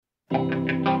I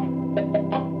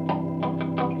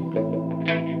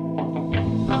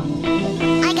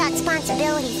got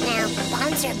responsibilities now.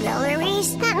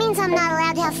 Responsibilities? That means I'm not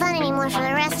allowed to have fun anymore for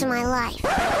the rest of my life.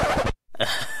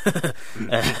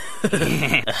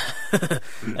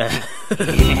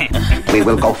 We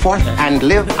will go forth and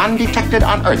live undetected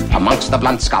on Earth amongst the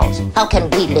blunt skulls. How can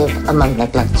we live among the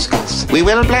blunt skulls? We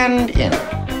will blend in.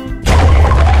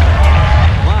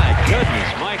 My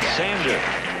goodness, Mike Sanders.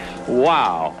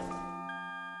 Wow.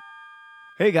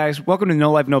 Hey guys, welcome to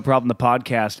No Life, No Problem, the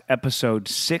podcast, episode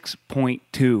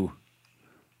 6.2,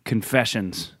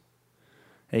 Confessions,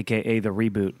 a.k.a. the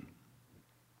reboot.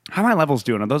 How are my levels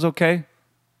doing? Are those okay?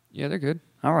 Yeah, they're good.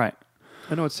 All right.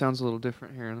 I know it sounds a little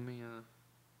different here. Let me,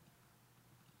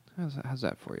 how's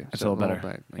that for you? It's a little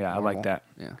better. Yeah, normal? I like that.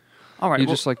 Yeah. All right. You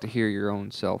just like to hear your own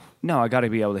self. No, I got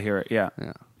to be able to hear it, yeah.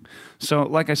 Yeah. So,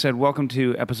 like I said, welcome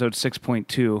to episode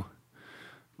 6.2,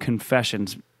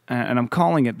 Confessions. And I'm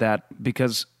calling it that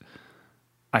because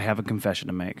I have a confession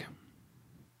to make.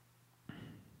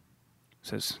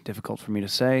 This is difficult for me to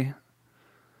say.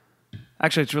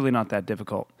 Actually, it's really not that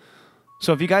difficult.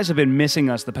 So if you guys have been missing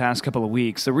us the past couple of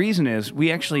weeks, the reason is we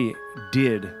actually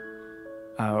did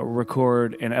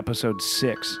record an episode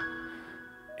 6.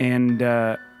 And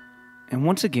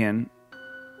once again,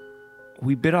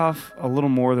 we bit off a little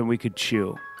more than we could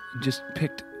chew. Just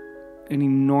picked an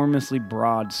enormously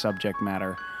broad subject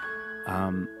matter.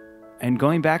 And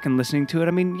going back and listening to it,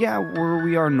 I mean, yeah,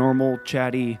 we are normal,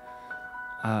 chatty,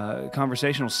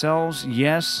 conversational selves,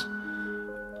 yes.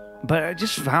 But I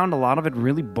just found a lot of it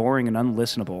really boring and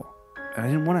unlistenable. And I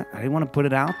didn't want to put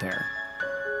it out there.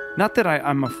 Not that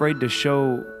I'm afraid to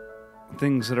show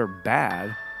things that are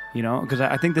bad, you know, because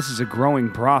I think this is a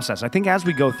growing process. I think as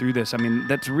we go through this, I mean,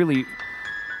 that's really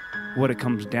what it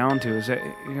comes down to, is that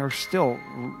you're still,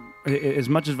 as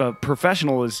much of a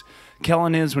professional as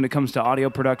Kellen is when it comes to audio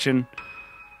production,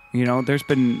 you know, there's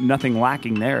been nothing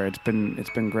lacking there. It's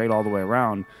been great all the way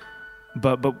around.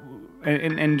 But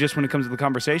just when it comes to the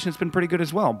conversation, it's been pretty good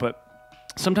as well. But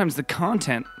sometimes the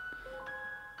content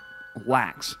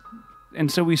lacks. And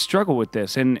so we struggle with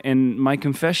this. And my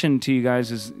confession to you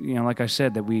guys is, you know, like I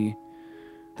said, that we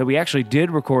actually did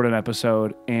record an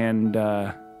episode and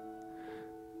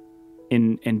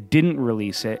didn't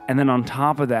release it. And then on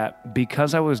top of that,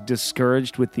 because I was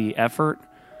discouraged with the effort,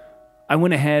 I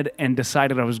went ahead and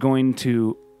decided I was going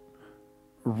to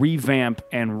revamp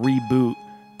and reboot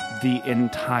the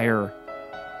entire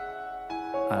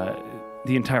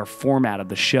format of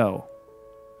the show.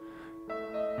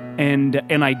 And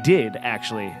I did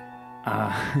actually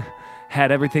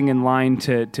had everything in line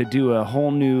to do a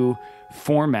whole new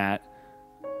format.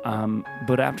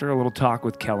 But after a little talk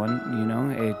with Kellen, you know,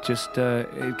 it just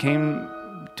it came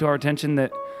to our attention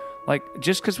that, like,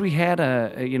 just because we had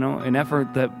an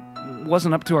effort that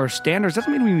wasn't up to our standards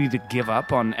doesn't mean we need to give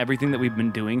up on everything that we've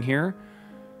been doing here.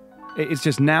 It's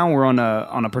just now we're on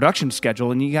a production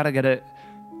schedule, and you got to get it,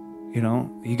 you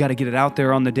know, you got to get it out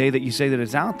there on the day that you say that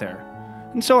it's out there.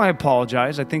 And so I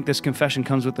apologize. I think this confession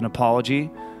comes with an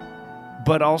apology,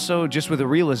 but also just with a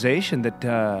realization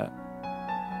that,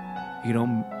 you know,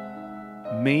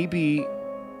 maybe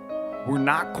we're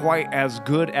not quite as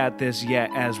good at this yet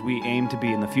as we aim to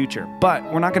be in the future. But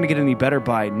we're not going to get any better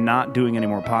by not doing any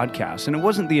more podcasts. And it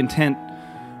wasn't the intent.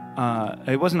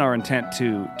 It wasn't our intent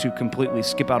to completely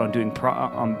skip out on doing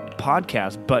on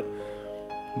podcasts, but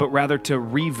rather to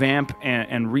revamp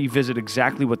and revisit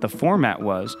exactly what the format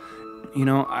was. You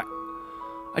know, I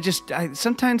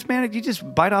sometimes, man, you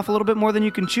just bite off a little bit more than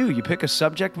you can chew. You pick a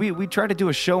subject. We try to do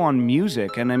a show on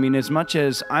music, and I mean, as much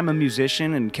as I'm a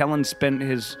musician and Kellen spent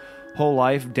his whole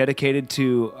life dedicated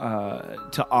to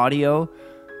audio,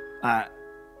 I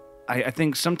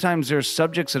think sometimes there's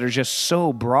subjects that are just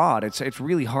so broad. It's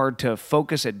really hard to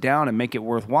focus it down and make it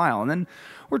worthwhile. And then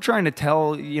we're trying to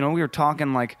tell, you know, we were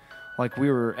talking like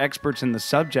we were experts in the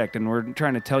subject, and we're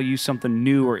trying to tell you something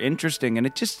new or interesting, and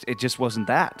it just wasn't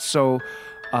that. So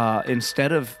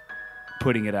instead of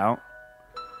putting it out,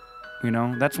 you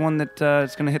know, that's one that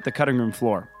it's going to hit the cutting room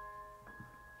floor.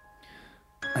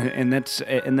 And that's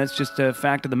just a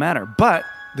fact of the matter. But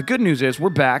the good news is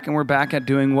we're back, and we're back at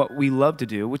doing what we love to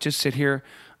do, which is sit here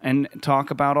and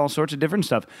talk about all sorts of different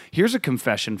stuff. Here's a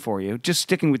confession for you, just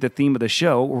sticking with the theme of the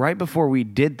show. Right before we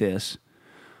did this,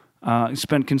 I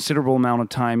spent considerable amount of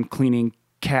time cleaning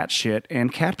cat shit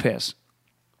and cat piss.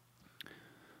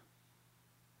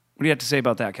 What do you have to say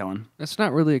about that, Kellen? That's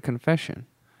not really a confession.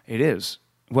 It is.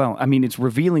 Well, I mean, it's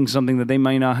revealing something that they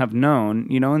might not have known,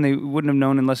 you know, and they wouldn't have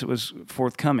known unless it was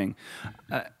forthcoming.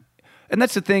 And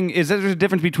that's the thing, is that there's a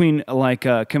difference between, like,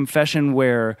 a confession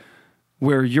where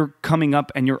where you're coming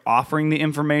up and you're offering the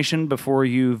information before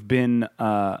you've been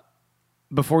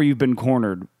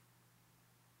cornered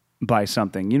by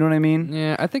something. You know what I mean?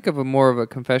 Yeah, I think of more of a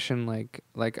confession like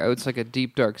it's like a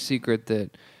deep dark secret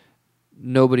that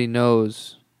nobody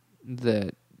knows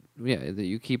that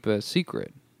you keep a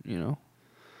secret, you know?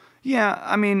 Yeah,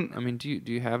 I mean, do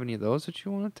you have any of those that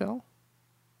you want to tell?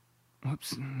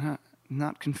 Whoops,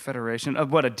 not Confederation.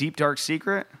 Of what, a deep dark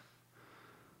secret?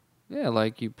 Yeah,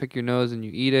 like you pick your nose and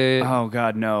you eat it. Oh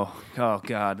God, no. Oh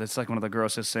God, that's like one of the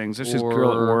grossest things. There's this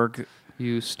girl at work.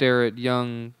 You stare at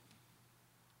younger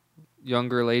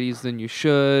ladies than you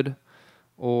should,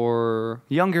 or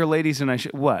Younger ladies than I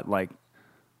should. What? Like,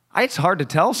 it's hard to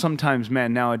tell sometimes,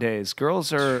 man, nowadays.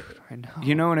 Girls are, I know.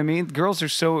 You know what I mean? The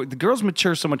girls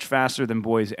mature so much faster than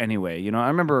boys anyway. You know, I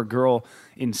remember a girl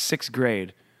in 6th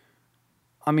grade.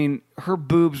 I mean, her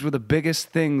boobs were the biggest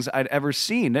things I'd ever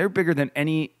seen. They're bigger than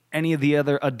any of the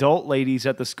other adult ladies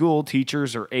at the school,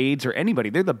 teachers or aides or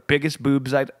anybody. They're the biggest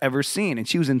boobs I'd ever seen. And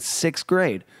she was in 6th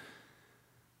grade.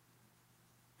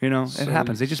 You know, it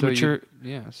happens. They just mature.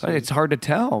 It's hard to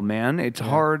tell, man. It's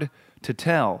hard to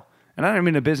tell. And I don't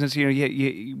mean a business,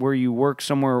 where you work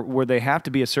somewhere where they have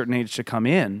to be a certain age to come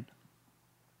in.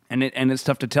 And it's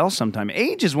tough to tell sometimes.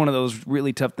 Age is one of those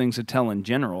really tough things to tell in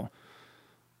general.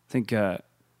 I think I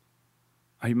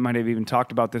might have even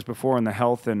talked about this before in the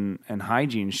health and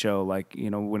hygiene show, like,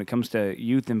 when it comes to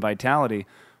youth and vitality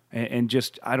and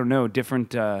just, I don't know,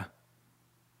 different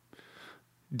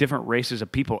races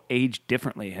of people age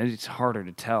differently. And it's harder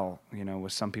to tell,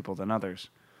 with some people than others.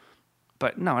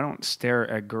 But no, I don't stare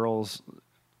at girls.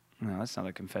 No, that's not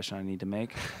a confession I need to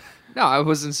make. No, I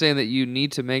wasn't saying that you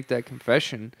need to make that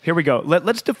confession. Here we go.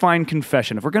 Let's define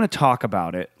confession. If we're going to talk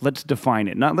about it, let's define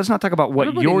it. Let's not talk about what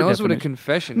Everybody your knows definition. what a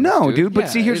confession is. No, dude. dude. But Yeah,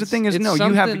 see, here's the thing: is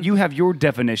you have your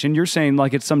definition. You're saying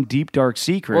like it's some deep dark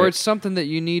secret, or it's something that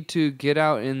you need to get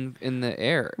out in the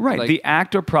air. Right. Like, the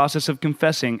act or process of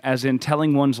confessing, as in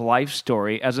telling one's life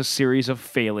story as a series of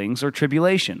failings or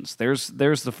tribulations. There's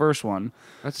the first one.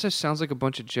 that just sounds like a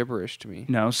bunch of gibberish to me.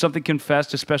 No, something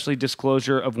confessed, especially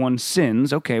disclosure of one's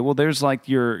sins. Okay, well, there's like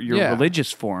your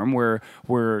religious form where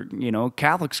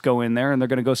Catholics go in there and they're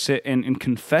going to go sit in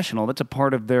confessional. That's a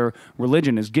part of their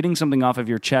religion, is getting something off of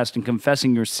your chest and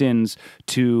confessing your sins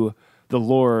to the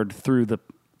Lord through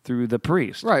the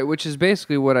priest. Right, which is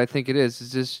basically what I think it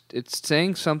is. It's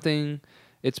saying something,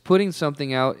 it's putting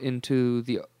something out into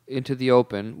the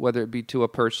open, whether it be to a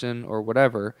person or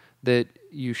whatever, that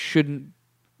you shouldn't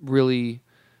really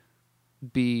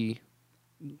be.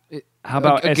 How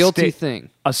about a guilty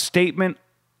thing? A statement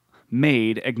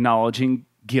made acknowledging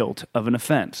guilt of an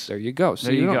offense. There you go. So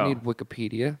There you you don't go. need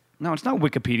Wikipedia. No, it's not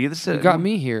Wikipedia. This is You got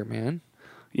me here, man.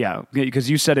 Yeah, because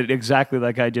you said it exactly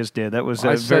like I just did. That was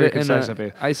I very said concise of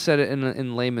you. I said it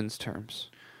in layman's terms.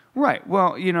 Right.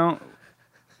 Well,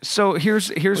 so here's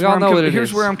We where all know what it here's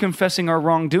is. where I'm confessing our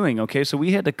wrongdoing. Okay, so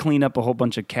we had to clean up a whole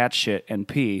bunch of cat shit and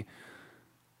pee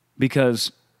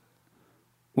because,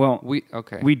 well, We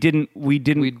didn't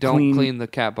don't clean the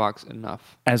cat box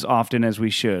enough. as often as we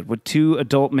should with 2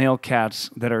 adult male cats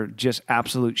that are just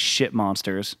absolute shit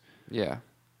monsters. Yeah.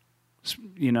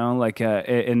 And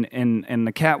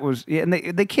the cat was, and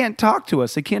they can't talk to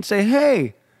us. They can't say,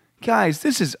 "Hey, guys,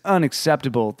 this is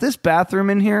unacceptable. This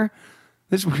bathroom in here."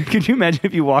 Could you imagine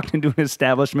if you walked into an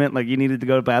establishment like you needed to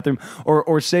go to the bathroom,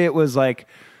 or say it was like,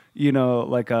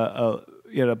 like a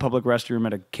public restroom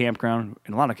at a campground.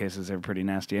 In a lot of cases, they're pretty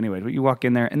nasty anyway. But you walk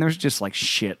in there and there's just like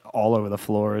shit all over the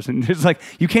floors, and there's like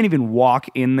you can't even walk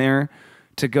in there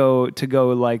to go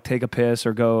like take a piss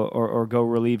or go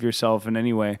relieve yourself in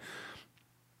any way.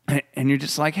 And you're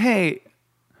just like, hey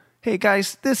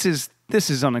guys, this is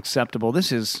unacceptable.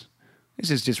 This is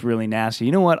just really nasty.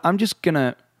 You know what? I'm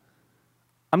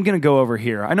gonna go over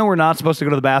here. I know we're not supposed to go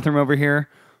to the bathroom over here.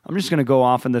 I'm just gonna go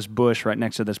off in this bush right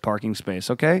next to this parking space.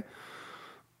 Okay.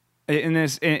 In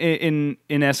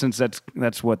essence,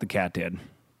 that's what the cat did.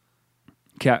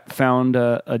 Cat found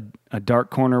a dark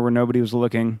corner where nobody was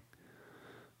looking,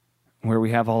 where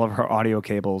we have all of our audio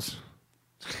cables,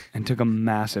 and took a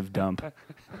massive dump.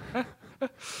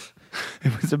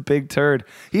 It was a big turd.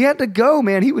 He had to go,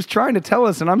 man. He was trying to tell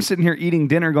us, and I'm sitting here eating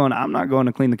dinner going, I'm not going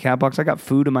to clean the cat box. I got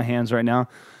food in my hands right now.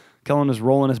 Kellen is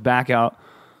rolling his back out,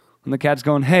 and the cat's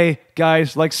going, hey,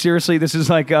 guys, like, seriously, this is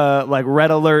like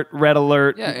red alert.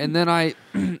 Yeah, and then I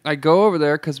go over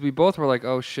there because we both were like,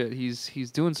 oh, shit,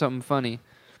 he's doing something funny.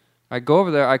 I go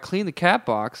over there, I clean the cat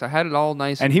box. I had it all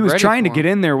nice and he was ready trying to for get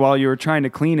him. in there while you were trying to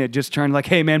clean it, just trying to like,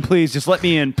 hey, man, please, just let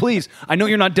me in. Please. I know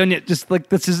you're not done yet. Just like,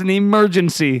 this is an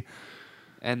emergency.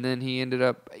 And then he ended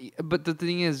up... But the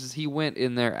thing is he went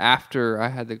in there after I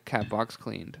had the cat box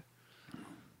cleaned.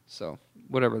 So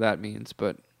whatever that means,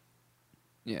 but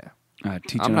yeah,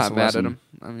 Teaching I'm us not a mad lesson. at him.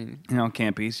 I mean, No, it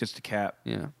can't be. He's just a cat.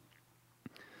 yeah.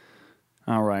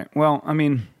 All right. Well, I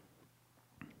mean,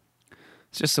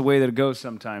 it's just the way that it goes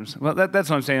sometimes. Well, that's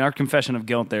what I'm saying. Our confession of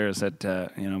guilt there is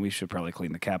that we should probably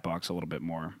clean the cat box a little bit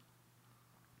more.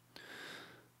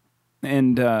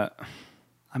 And I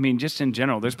mean, just in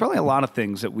general, there's probably a lot of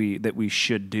things that we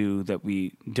should do that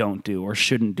we don't do, or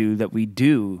shouldn't do that we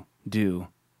do.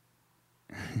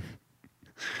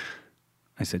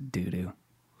 I said do.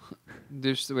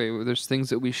 There's things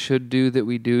that we should do that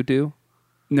we do.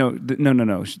 No.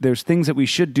 There's things that we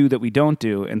should do that we don't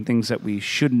do, and things that we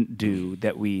shouldn't do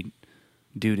that we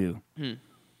do.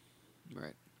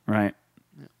 Right. Right.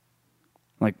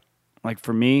 Yeah. Like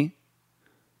for me,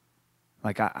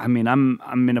 like I mean,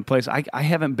 I'm in a place I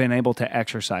haven't been able to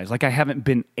exercise. Like I haven't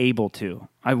been able to.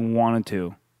 I wanted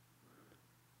to.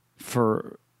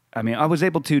 I was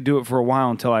able to do it for a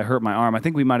while until I hurt my arm. I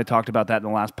think we might have talked about that in the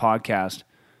last podcast.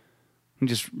 I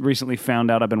just recently found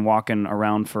out I've been walking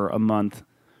around for a month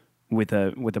with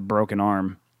a broken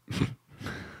arm.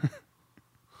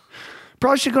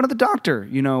 Probably should go to the doctor,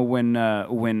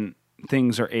 when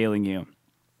things are ailing you.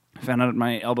 I found out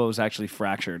my elbow is actually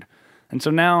fractured. And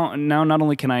so now not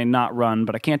only can I not run,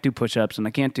 but I can't do push-ups and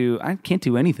I can't do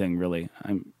anything really.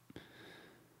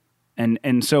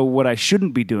 And so what I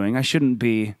shouldn't be doing, I shouldn't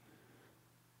be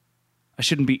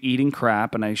eating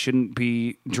crap, and I shouldn't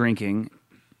be drinking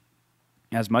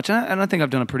as much. And I think I've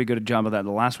done a pretty good job of that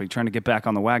the last week, trying to get back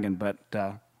on the wagon. But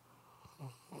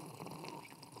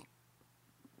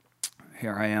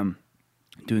here I am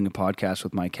doing a podcast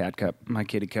with my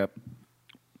kitty cup,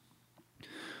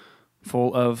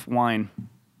 full of wine.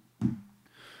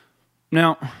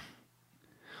 Now,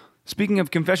 speaking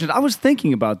of confessions, I was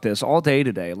thinking about this all day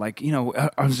today. Like,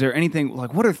 is there anything,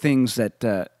 like, what are things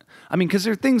that, because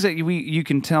there are things that you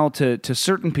can tell to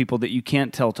certain people that you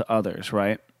can't tell to others,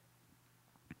 right?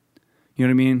 You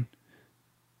know what I mean?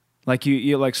 Like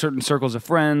you like certain circles of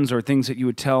friends, or things that you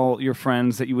would tell your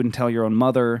friends that you wouldn't tell your own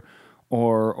mother,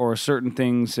 or certain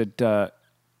things that,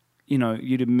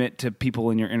 you'd admit to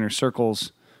people in your inner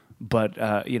circles, but,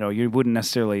 you wouldn't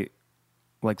necessarily,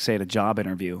 like, say at a job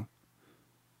interview.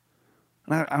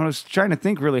 And I was trying to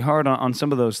think really hard on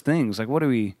some of those things. Like, what do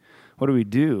we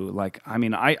do? Like, I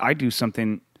mean, I do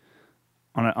something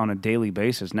on a daily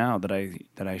basis now that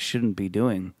I shouldn't be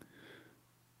doing,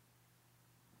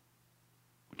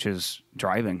 which is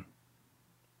driving.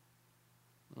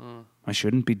 I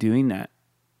shouldn't be doing that.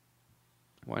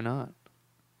 Why not?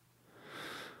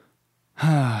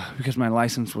 Because my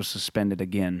license was suspended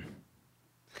again.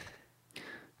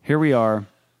 Here we are.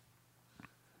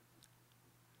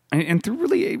 And through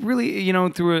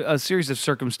really, through a series of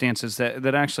circumstances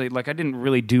that actually, like, I didn't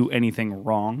really do anything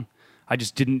wrong. I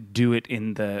just didn't do it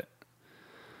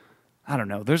I don't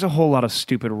know. There's a whole lot of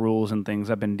stupid rules and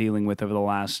things I've been dealing with over the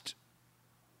last,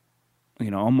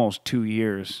 almost 2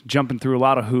 years. Jumping through a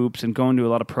lot of hoops and going to a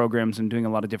lot of programs and doing a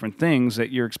lot of different things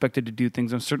that you're expected to do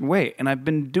things in a certain way. And I've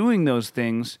been doing those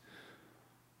things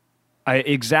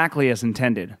exactly as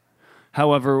intended.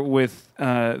 However, with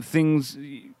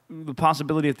the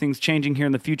possibility of things changing here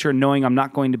in the future, knowing I'm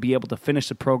not going to be able to finish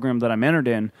the program that I'm entered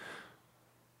in,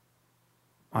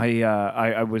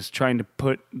 I was trying to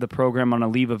put the program on a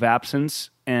leave of absence.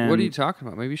 And what are you talking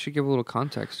about? Maybe you should give a little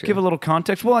context here. Give a little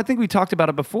context. Well, I think we talked about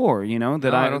it before, that No,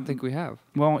 I don't think we have.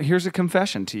 Well, here's a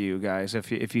confession to you guys,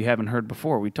 if you haven't heard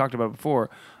before. We talked about it before.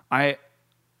 I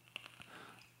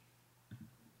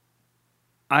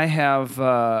have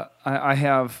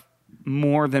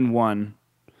more than one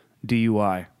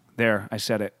DUI. There, I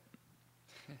said it.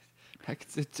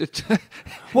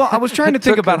 Well, I was trying to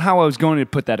think about how I was going to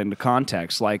put that into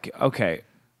context. Like, okay,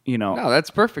 No, that's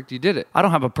perfect. You did it. I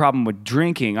don't have a problem with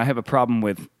drinking. I have a problem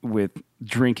with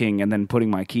drinking and then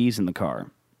putting my keys in the car.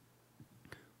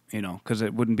 Because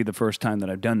it wouldn't be the first time that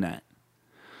I've done that.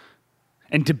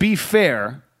 And to be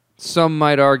fair, some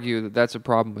might argue that that's a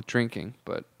problem with drinking,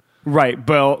 but right.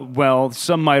 Well,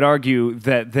 some might argue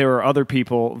that there are other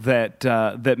people that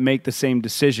make the same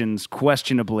decisions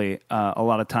questionably a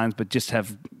lot of times, but just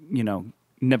have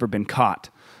never been caught.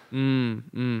 Yeah,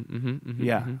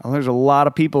 well, there's a lot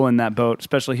of people in that boat,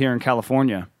 especially here in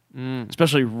California,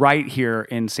 especially right here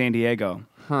in San Diego.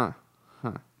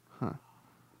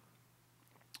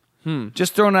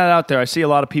 Just throwing that out there. I see a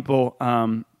lot of people,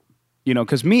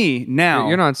 because me now.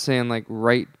 You're not saying like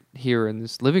right here in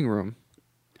this living room.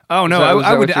 Oh no,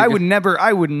 I would never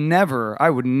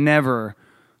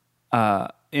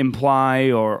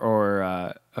imply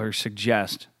or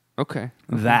suggest Okay.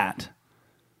 that.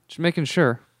 Just making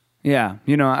sure. Yeah,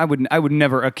 you know, I would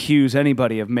never accuse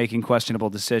anybody of making questionable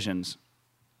decisions.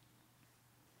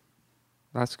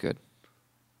 That's good.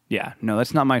 Yeah, no,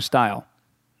 that's not my style.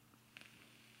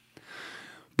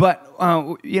 But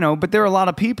you know, but there are a lot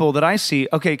of people that I see.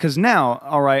 Okay, because now,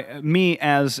 all right, me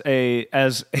as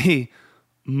a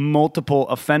multiple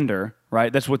offender,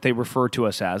 right? That's what they refer to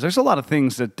us as. There's a lot of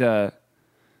things that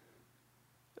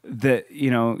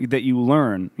you know that you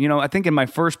learn. You know, I think in my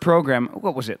first program,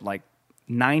 what was it, like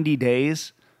 90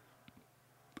 days?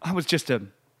 I was just a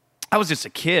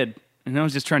kid, and I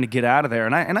was just trying to get out of there.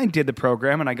 And I did the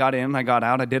program, and I got in, I got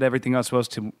out, I did everything I was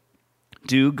supposed to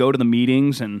do, go to the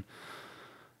meetings, and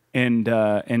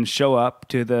show up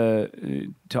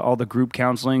to all the group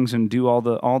counselings and do all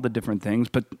the different things.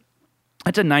 But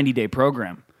that's a 90-day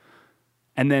program.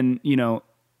 And then, you know,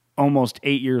 almost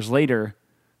 8 years later,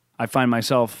 I find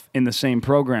myself in the same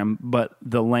program, but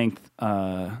the length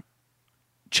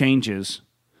changes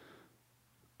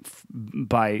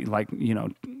by, like, you know,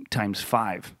 times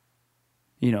 5.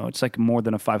 You know, it's like more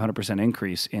than a 500%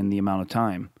 increase in the amount of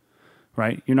time,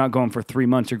 right? You're not going for 3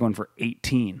 months, you're going for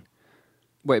 18.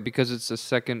 Wait, because it's a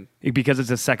second... Because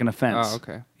it's a second offense. Oh,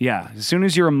 okay. Yeah. As soon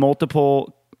as you're in a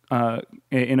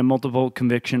multiple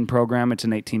conviction program, it's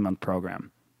an 18-month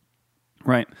program.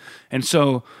 Right? And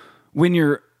so when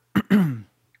you're, you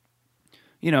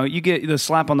know, you get the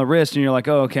slap on the wrist and you're like,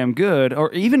 oh, okay, I'm good.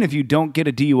 Or even if you don't get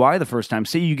a DUI the first time,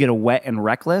 say you get a wet and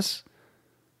reckless,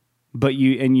 but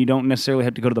you don't necessarily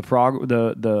have to go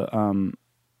to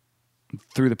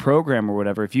through the program or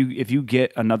whatever. If you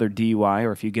get another DUI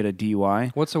or if you get a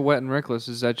DUI, what's a wet and reckless?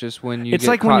 Is that just when you it's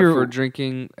get like caught when you're for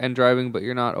drinking and driving, but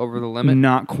you're not over the limit?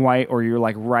 Not quite, or you're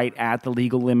like right at the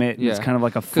legal limit. And Yeah. It's kind of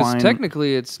like a fine. Because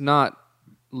technically, it's not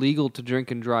legal to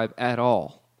drink and drive at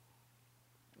all.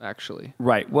 Actually,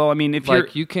 Right. Well, I mean, if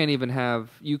like you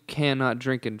cannot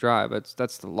drink and drive.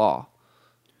 That's the law.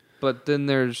 But then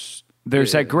there's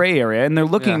that gray area, and they're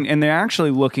looking, Yeah. and they're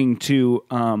actually looking to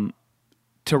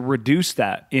reduce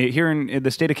that here in the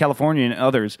state of California and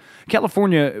others.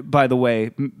 California, by the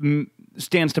way,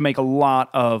 stands to make a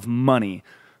lot of money.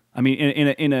 I mean,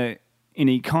 in an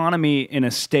economy in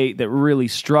a state that really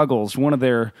struggles, one of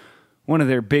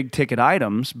their big ticket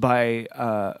items by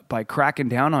cracking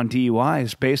down on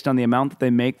DUIs based on the amount that they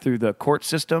make through the court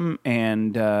system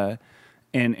and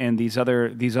these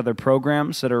other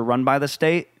programs that are run by the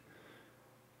state.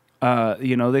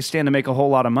 You know, they stand to make a whole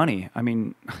lot of money. I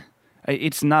mean,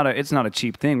 it's not a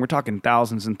cheap thing. We're talking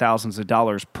thousands and thousands of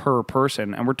dollars per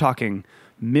person, and we're talking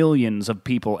millions of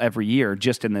people every year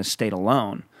just in this state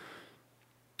alone.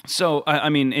 So, I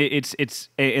mean, it's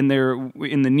in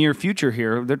the near future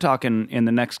here, they're talking in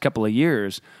the next couple of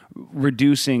years,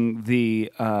 reducing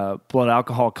the blood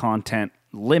alcohol content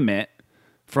limit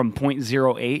from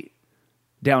 0.08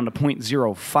 down to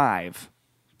 0.05.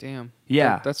 damn.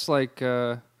 Yeah. That's like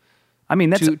I mean,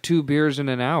 that's two beers in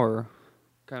an hour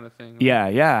kind of thing.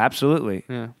 Right? Yeah, absolutely.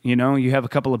 Yeah. You know, you have a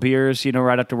couple of beers, you know,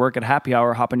 right after work at happy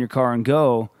hour, hop in your car and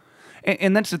go.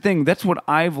 And that's the thing. That's what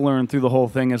I've learned through the whole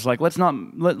thing is like, let's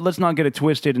not get it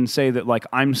twisted and say that like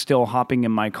I'm still hopping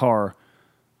in my car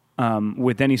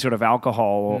with any sort of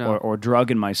alcohol No. or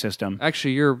drug in my system.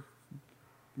 Actually, you're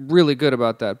really good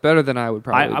about that. Better than I would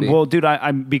probably be. Well, dude,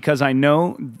 I'm because I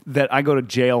know that I go to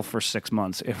jail for 6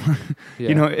 months. If Yeah.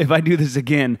 you know, if I do this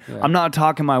again, Yeah. I'm not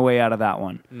talking my way out of that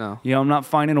one. No. You know, I'm not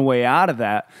finding a way out of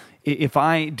that. If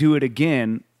I do it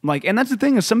again, like, and that's the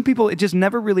thing is some people, it just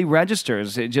never really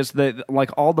registers. It just like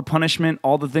all the punishment,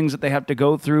 all the things that they have to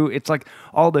go through. It's like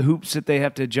all the hoops that they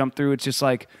have to jump through. It's just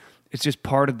like, it's just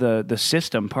part of the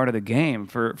system, part of the game.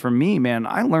 For me, man,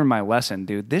 I learned my lesson,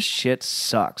 dude. This shit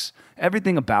sucks.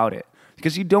 Everything about it.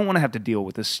 Because you don't want to have to deal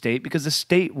with the state because the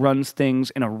state runs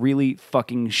things in a really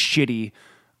fucking shitty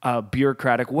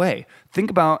bureaucratic way. Think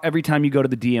about every time you go to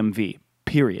the DMV,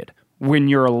 period. When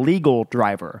you're a legal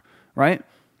driver, right?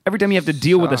 Every time you have to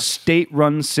deal with a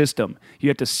state-run system, you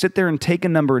have to sit there and take a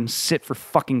number and sit for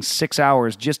fucking 6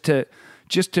 hours just to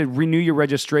renew your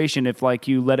registration if like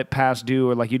you let it pass due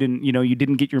or like you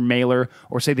didn't get your mailer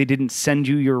or say they didn't send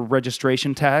you your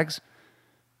registration tags,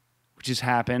 which has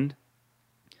happened.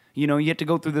 You know, you have to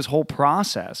go through this whole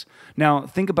process. Now,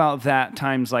 think about that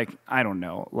times like, I don't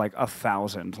know, like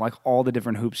 1,000, like all the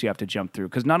different hoops you have to jump through.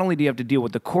 Because not only do you have to deal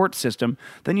with the court system,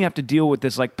 then you have to deal with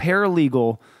this like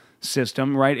paralegal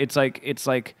system, right? It's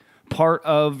like part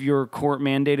of your court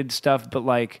mandated stuff,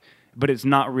 but it's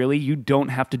not really. You don't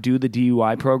have to do the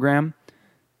DUI program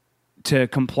to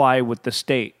comply with the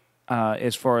state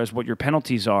as far as what your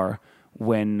penalties are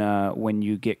when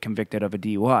you get convicted of a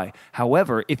DUI.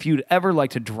 However, if you'd ever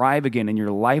like to drive again in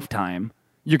your lifetime,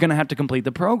 you're going to have to complete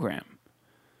the program.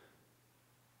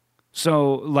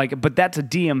 So, like, but that's a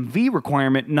DMV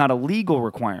requirement, not a legal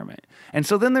requirement. And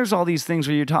so then there's all these things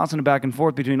where you're tossing it back and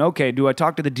forth between, okay, do I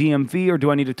talk to the DMV or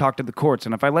do I need to talk to the courts?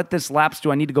 And if I let this lapse,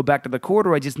 do I need to go back to the court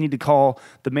or I just need to call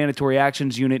the Mandatory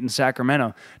Actions Unit in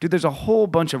Sacramento? Dude, there's a whole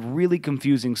bunch of really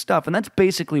confusing stuff. And that's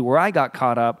basically where I got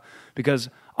caught up because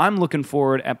I'm looking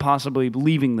forward at possibly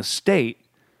leaving the state.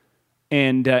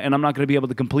 And I'm not going to be able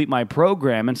to complete my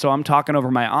program. And so I'm talking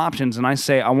over my options and I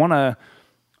say, I want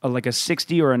like a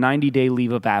 60 or a 90-day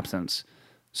leave of absence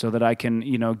so that I can,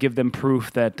 give them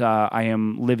proof that I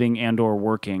am living and or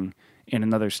working in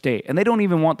another state. And they don't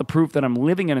even want the proof that I'm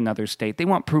living in another state. They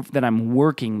want proof that I'm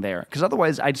working there because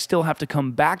otherwise I'd still have to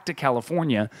come back to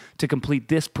California to complete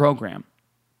this program.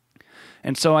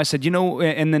 And so I said,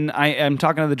 and then I'm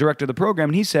talking to the director of the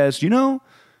program and he says,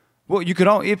 well, you could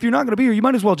if you're not going to be here, you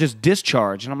might as well just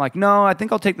discharge. And I'm like, no, I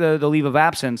think I'll take the leave of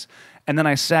absence. And then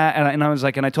I sat and I was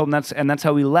like, and I told him that's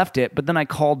how we left it. But then I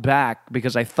called back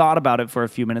because I thought about it for a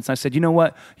few minutes. I said, you know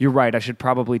what? You're right. I should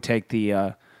probably take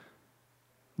the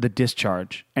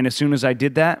discharge. And as soon as I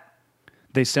did that,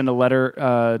 they sent a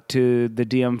letter to the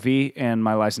DMV and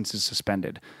my license is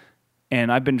suspended.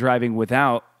 And I've been driving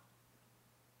without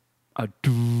a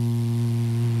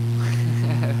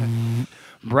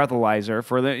breathalyzer.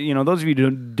 For those of you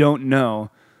who don't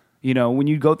know, when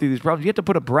you go through these problems, you have to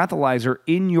put a breathalyzer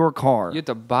in your car. You have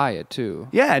to buy it too.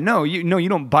 Yeah, you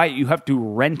don't buy it. You have to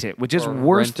rent it, which is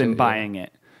worse than buying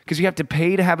it. Because you have to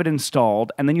pay to have it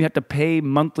installed, and then you have to pay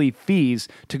monthly fees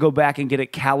to go back and get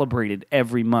it calibrated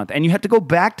every month. And you have to go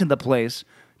back to the place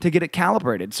to get it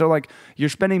calibrated. So, like, you're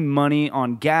spending money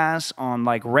on gas, on,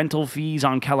 like, rental fees,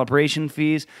 on calibration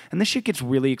fees, and this shit gets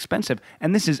really expensive.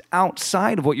 And this is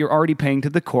outside of what you're already paying to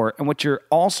the court and what you're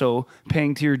also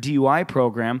paying to your DUI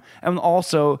program and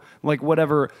also, like,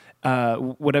 whatever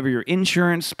your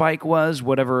insurance spike was,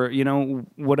 whatever you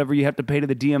have to pay to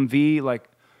the DMV, like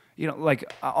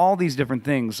all these different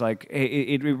things, like,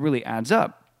 it really adds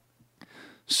up.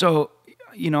 So,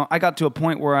 I got to a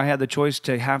point where I had the choice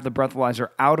to have the breathalyzer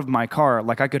out of my car.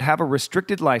 Like I could have a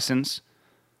restricted license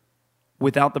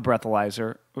without the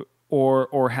breathalyzer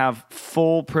or have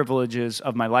full privileges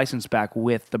of my license back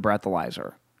with the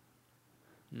breathalyzer.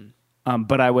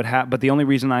 But the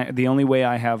only way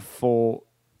I have full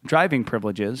driving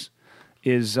privileges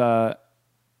is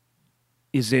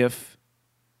if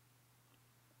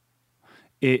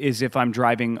I'm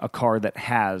driving a car that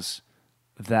has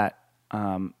that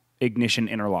ignition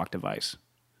interlock device.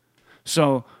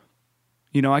 So,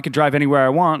 I could drive anywhere I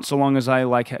want so long as I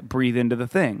breathe into the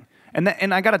thing.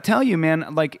 And I got to tell you,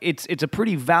 man, like it's a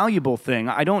pretty valuable thing.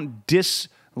 I don't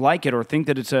dislike it or think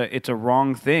that it's a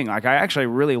wrong thing. Like I actually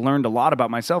really learned a lot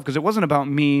about myself because it wasn't about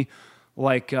me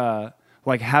like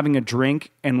having a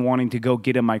drink and wanting to go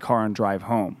get in my car and drive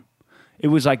home. It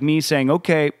was like me saying,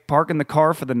 okay, park in the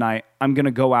car for the night. I'm going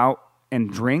to go out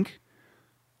and drink.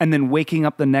 And then waking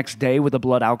up the next day with a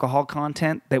blood alcohol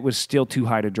content that was still too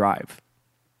high to drive.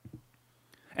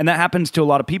 And that happens to a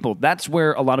lot of people. That's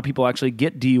where a lot of people actually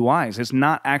get DUIs. It's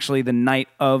not actually the night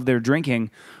of their drinking,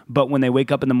 but when they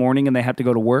wake up in the morning and they have to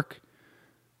go to work.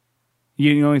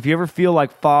 If you ever feel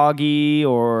like foggy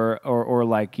or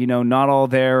like, not all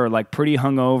there or like pretty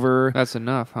hungover. That's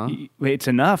enough, huh? It's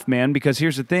enough, man, because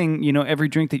here's the thing, every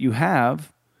drink that you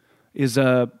have is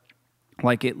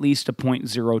like at least a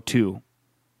 0.02.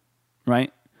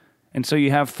 Right? And so you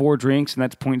have 4 drinks and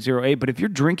that's 0.08. But if you're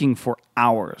drinking for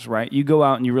hours, right? You go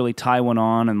out and you really tie one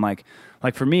on and like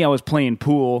for me, I was playing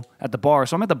pool at the bar.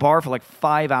 So I'm at the bar for like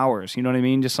 5 hours. You know what I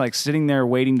mean? Just like sitting there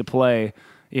waiting to play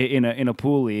in a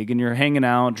pool league and you're hanging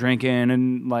out, drinking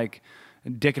and like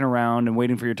dicking around and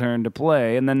waiting for your turn to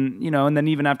play. And then, and then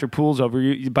even after pool's over,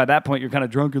 by that point, you're kind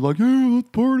of drunk. You're like, yeah, let's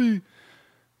party.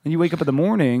 And you wake up in the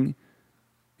morning.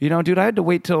 Dude, I had to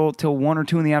wait till 1 or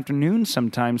 2 in the afternoon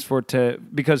sometimes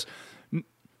because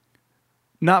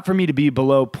not for me to be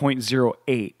below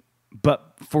 0.08,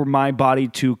 but for my body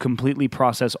to completely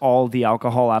process all the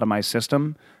alcohol out of my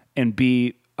system and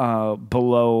be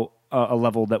below a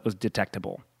level that was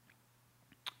detectable.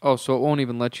 Oh, so it won't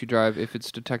even let you drive if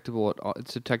it's detectable at all.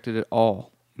 It's detected at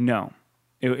all. No.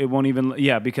 It won't even,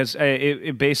 because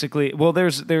it basically, well, there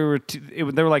were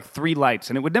like 3 lights,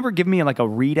 and it would never give me like a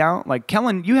readout. Like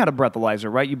Kellen, you had a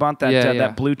breathalyzer, right? You bought that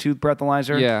that Bluetooth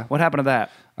breathalyzer. Yeah. What happened to that?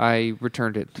 I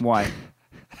returned it. Why?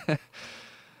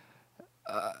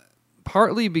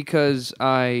 Partly because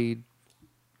I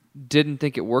didn't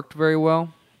think it worked very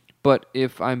well, but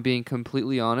if I'm being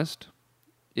completely honest,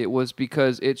 it was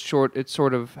because it sort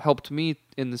of helped me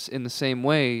in the same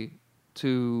way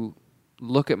to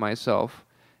look at myself.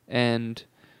 And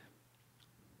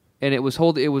it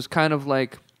was kind of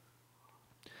like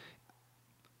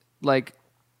like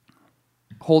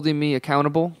holding me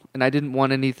accountable, and I didn't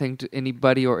want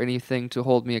anybody or anything to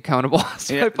hold me accountable.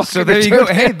 So there you go.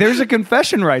 Hey, there's a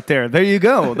confession right there. There you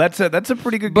go. That's a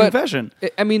pretty good confession.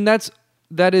 I mean, that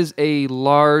is a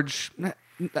large.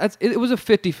 It was a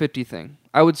 50-50 thing.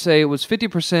 I would say it was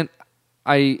 50%.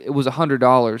 It was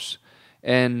 $100,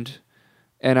 and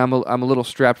I'm a little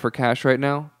strapped for cash right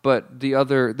now. But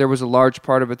there was a large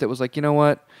part of it that was like, you know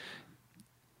what,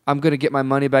 I'm going to get my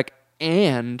money back,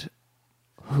 and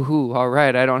all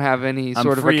right, I don't have any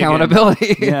sort of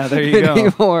accountability. Yeah, there you go.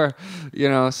 Anymore,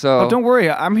 So don't worry,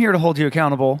 I'm here to hold you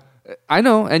accountable. I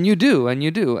know, and you do.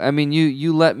 I mean,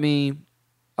 you let me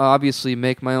obviously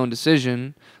make my own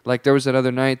decision. Like there was that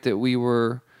other night that we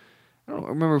were. I don't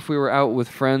remember if we were out with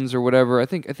friends or whatever. I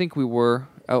think we were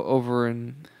out over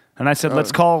in. And I said,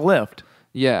 let's call a Lyft.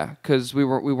 Yeah, because we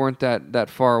weren't that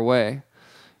far away,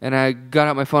 and I got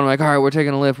out my phone. I'm like, all right, we're taking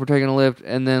a Lyft,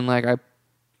 and then like I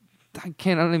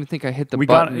don't even think I hit the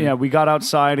button. We got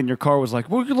outside, and your car was like,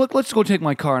 well, look, let's go take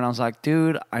my car. And I was like,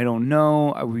 dude, I don't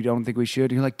know. We don't think we should.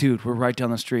 And you're like, dude, we're right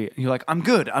down the street. And you're like, I'm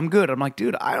good. I'm like,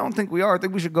 dude, I don't think we are. I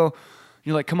think we should go.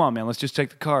 You're like, come on, man, let's just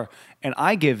take the car. And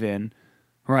I give in,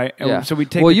 right? And yeah. So we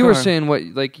take well, the you car. were saying what,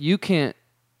 like, you can't,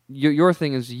 your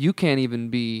thing is you can't even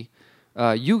be,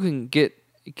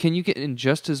 can you get in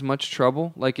just as much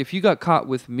trouble? Like, if you got caught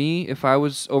with me, if I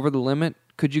was over the limit,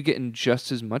 could you get in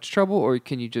just as much trouble, or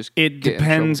can you just It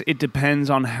depends. It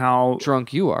depends on how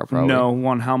drunk you are, probably. No,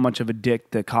 on how much of a dick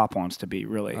the cop wants to be,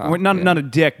 really. Not a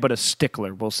dick, but a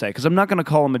stickler, we'll say. Because I'm not going to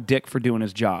call him a dick for doing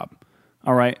his job.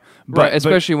 All right, right.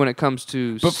 Especially when it comes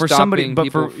to stopping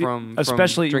people from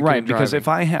especially drinking right, and because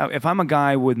driving. if I'm a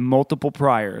guy with multiple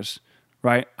priors,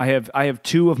 right, I have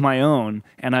two of my own,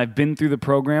 and I've been through the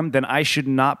program, then I should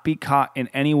not be caught in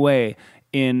any way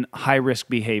in high-risk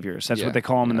behaviors. That's what they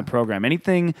call them in the program.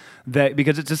 Anything that,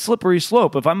 because it's a slippery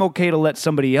slope. If I'm okay to let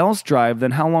somebody else drive,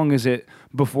 then how long is it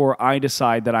before I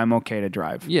decide that I'm okay to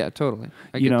drive? Yeah, totally.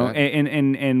 I you get know, that.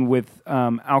 and with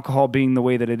alcohol being the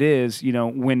way that it is, you know,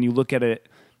 when you look at it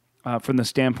from the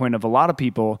standpoint of a lot of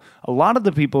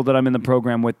the people that I'm in the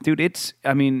program with, dude, it's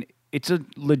a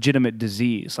legitimate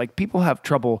disease. Like, people have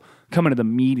trouble coming to the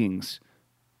meetings.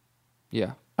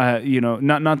 Yeah.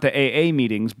 Not the AA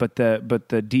meetings, but the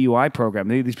DUI program.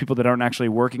 These people that aren't actually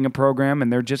working a program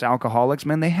and they're just alcoholics,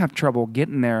 man, they have trouble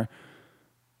getting there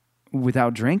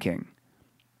without drinking.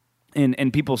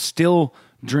 And people still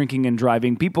drinking and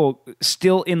driving, people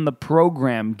still in the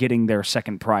program getting their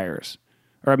second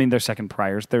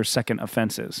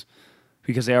offenses,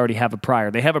 because they already have a prior.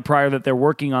 They have a prior that they're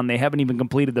working on. They haven't even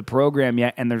completed the program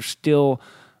yet, and they're still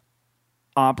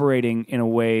operating in a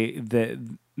way that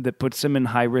puts them in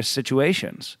high-risk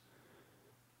situations.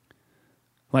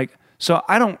 Like, so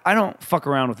I don't fuck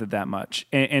around with it that much.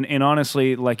 And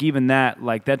honestly, like, even that,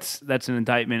 like, that's an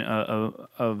indictment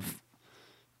of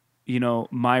you know,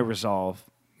 my resolve,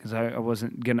 because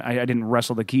I didn't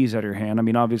wrestle the keys out of your hand. I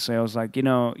mean, obviously I was like, you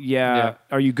know,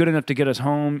 are you good enough to get us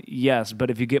home? Yes, but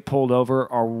if you get pulled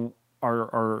over,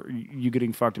 are you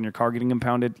getting fucked and your car getting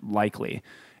impounded? Likely.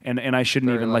 And I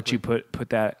shouldn't even let you put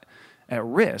that at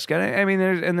risk. I mean,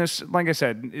 there's like I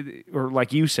said, or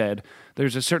like you said,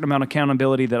 there's a certain amount of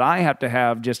accountability that I have to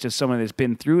have just as someone that's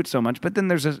been through it so much. But then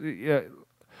there's there's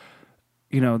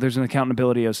an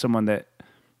accountability of someone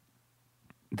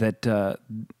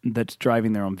that's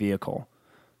driving their own vehicle.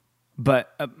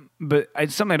 But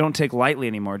it's something I don't take lightly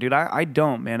anymore, dude. I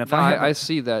don't, man. I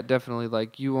see that definitely.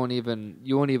 Like, you won't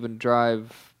even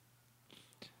drive.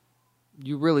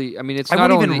 You really, I mean, it's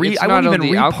not only I won't even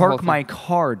repark my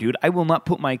car, dude. I will not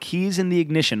put my keys in the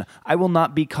ignition. I will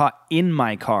not be caught in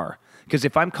my car, because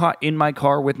if I'm caught in my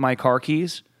car with my car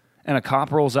keys and a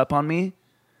cop rolls up on me,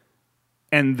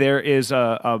 and there is if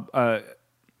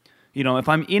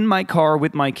I'm in my car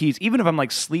with my keys, even if I'm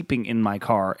like sleeping in my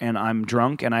car and I'm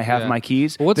drunk and I have my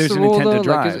keys, there's an intent to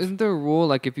drive. Like, isn't there a rule,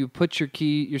 like, if you put your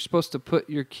key, you're supposed to put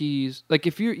your keys, like,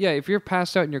 if you're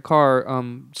passed out in your car,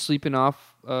 sleeping off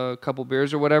a couple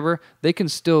beers or whatever, they can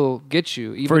still get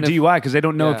you even for a DUI, because they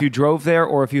don't know if you drove there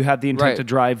or if you had the intent to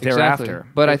drive thereafter.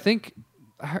 Exactly. But I think,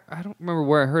 I don't remember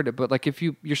where I heard it, but like, if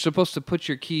you're supposed to put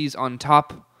your keys on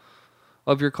top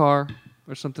of your car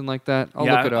or something like that. I'll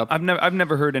look it up. I've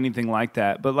never heard anything like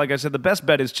that. But like I said, the best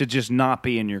bet is to just not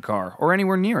be in your car or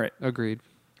anywhere near it. Agreed.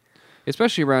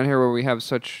 Especially around here where we have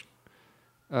such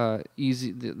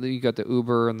easy. You got the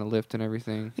Uber and the Lyft and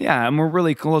everything. Yeah, and we're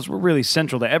really close. We're really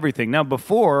central to everything. Now,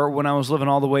 before, when I was living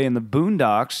all the way in the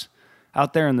boondocks,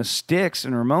 out there in the sticks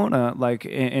in Ramona, like,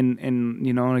 and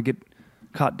I get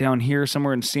caught down here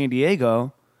somewhere in San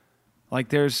Diego,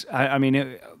 like,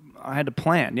 I had to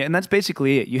plan. Yeah, and that's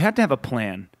basically it. You have to have a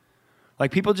plan.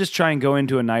 Like, people just try and go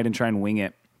into a night and try and wing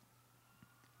it.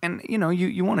 And, you know,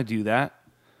 you want to do that.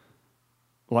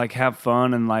 Like, have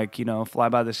fun and, like, you know, fly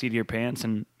by the seat of your pants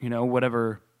and, you know,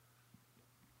 whatever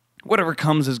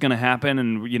comes is going to happen,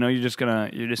 and, you know, you're just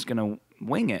gonna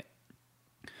wing it.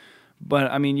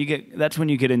 But, I mean, that's when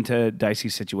you get into dicey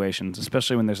situations,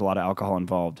 especially when there's a lot of alcohol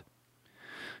involved.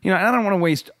 You know, and I don't want to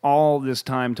waste all this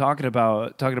time talking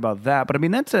about that, but I mean,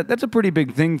 that's a pretty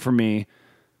big thing for me.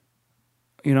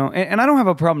 You know, and I don't have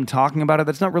a problem talking about it.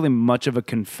 That's not really much of a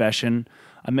confession.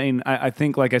 I mean, I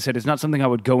think, like I said, it's not something I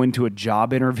would go into a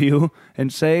job interview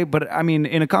and say, but I mean,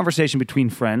 in a conversation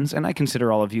between friends, and I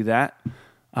consider all of you that,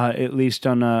 at least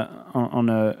on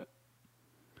a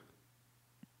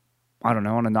I don't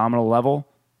know, on a nominal level.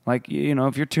 Like, you know,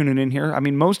 if you're tuning in here, I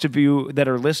mean, most of you that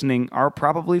are listening are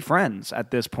probably friends at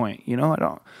this point. You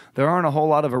know, there aren't a whole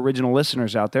lot of original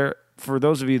listeners out there. For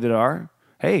those of you that are,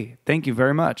 hey, thank you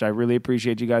very much. I really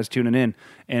appreciate you guys tuning in,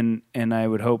 and I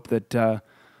would hope that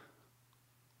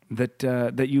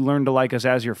that you learn to like us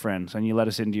as your friends and you let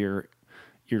us into your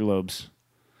earlobes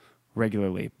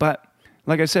regularly. But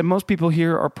like I said, most people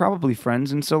here are probably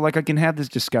friends, and so like I can have this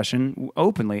discussion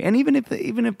openly. And even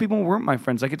if people weren't my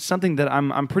friends, like it's something that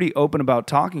I'm pretty open about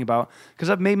talking about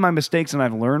because I've made my mistakes and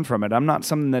I've learned from it. I'm not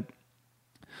something that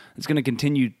is going to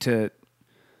continue to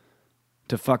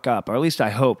fuck up, or at least I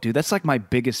hope, dude. That's like my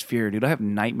biggest fear, dude. I have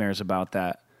nightmares about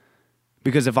that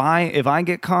because if I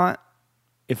get caught,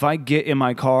 if I get in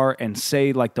my car and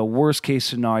say like the worst case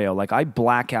scenario, like I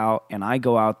black out and I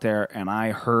go out there and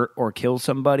I hurt or kill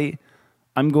somebody,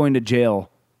 I'm going to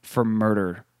jail for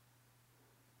murder.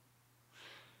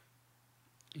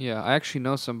 Yeah, I actually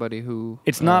know somebody who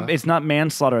it's not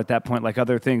manslaughter at that point like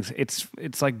other things.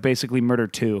 It's like basically murder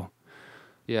too.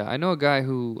 Yeah, I know a guy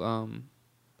who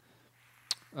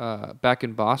back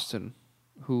in Boston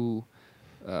who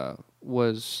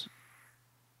was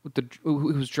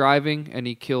driving and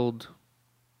he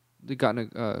got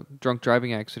in a drunk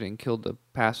driving accident and killed the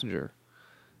passenger.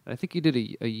 I think he did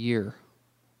a year.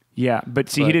 Yeah, but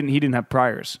he didn't have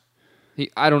priors.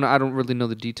 I don't really know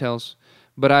the details,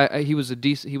 but he was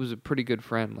a pretty good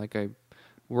friend. Like I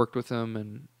worked with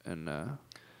him and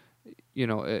you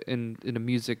know, in a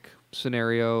music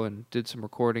scenario and did some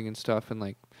recording and stuff, and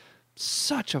like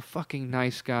such a fucking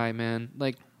nice guy, man.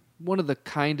 Like one of the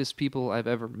kindest people I've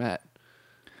ever met.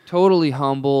 Totally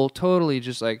humble, totally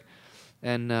just like,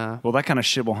 and well, that kind of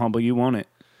shit will humble you, won't it?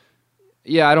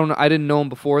 Yeah, I didn't know him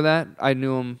before that. I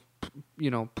knew him,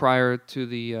 you know, prior to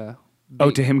the.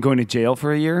 To him going to jail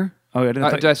for a year? Oh,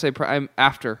 did I say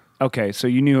after? Okay, so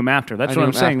you knew him after. That's what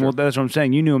I'm saying. After. Well, that's what I'm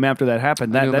saying. You knew him after that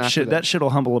happened. That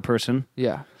shit'll humble a person.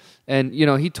 Yeah, and you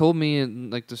know, he told me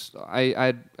and like this.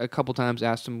 I a couple times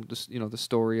asked him this, you know, the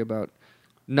story about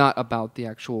not about the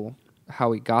actual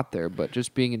how he got there, but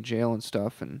just being in jail and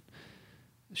stuff, and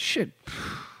shit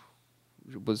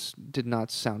did not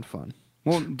sound fun.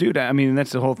 Well, dude, I mean,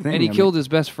 that's the whole thing. And he killed his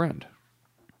best friend.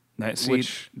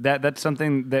 That's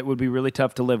something that would be really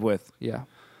tough to live with. Yeah.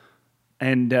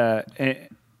 And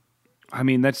I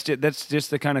mean, that's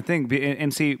just the kind of thing.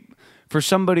 And see, for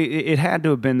somebody, it had to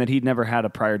have been that he'd never had a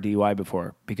prior DUI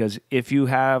before. Because if you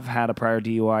have had a prior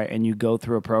DUI and you go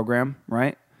through a program,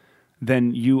 right,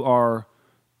 then you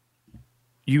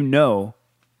know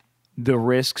the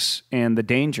risks and the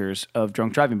dangers of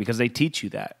drunk driving because they teach you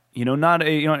that. You know, not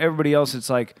everybody else. It's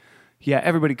like, yeah,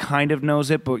 everybody kind of knows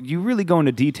it, but you really go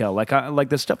into detail. Like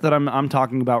the stuff that I'm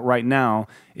talking about right now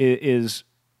is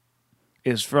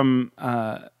from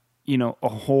you know, a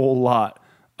whole lot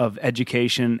of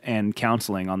education and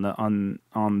counseling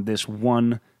on this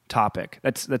one topic.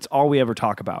 That's all we ever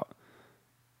talk about.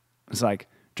 It's like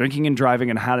drinking and driving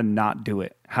and how to not do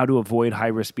it, how to avoid high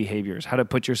risk behaviors, how to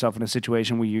put yourself in a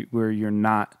situation where you're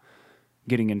not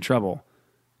getting in trouble.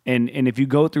 And if you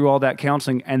go through all that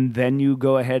counseling and then you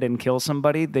go ahead and kill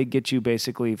somebody, they get you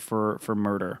basically for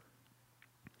murder.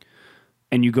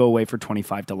 And you go away for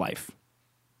 25 to life.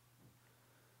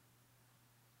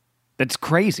 That's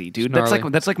crazy, dude.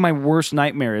 That's like my worst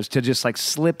nightmare is to just like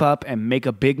slip up and make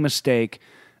a big mistake.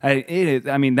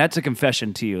 I mean, that's a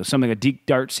confession to you. Something, a deep,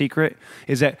 dark secret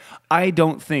is that I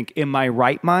don't think in my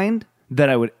right mind that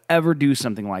I would ever do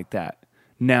something like that.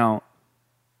 Now,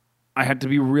 I had to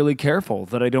be really careful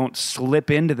that I don't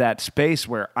slip into that space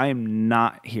where I am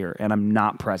not here and I'm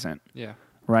not present. Yeah.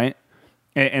 Right?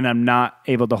 And I'm not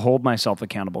able to hold myself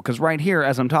accountable. Because right here,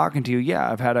 as I'm talking to you, yeah,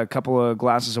 I've had a couple of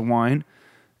glasses of wine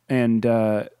and,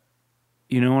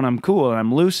 you know, and I'm cool and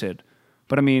I'm lucid.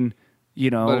 But I mean, You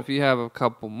know, But if you have a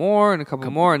couple more and a couple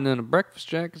more, and then a breakfast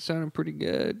jack, it's sounding pretty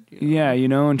good. yeah, you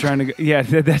know, and trying to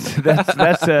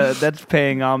that's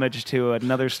paying homage to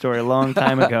another story a long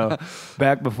time ago,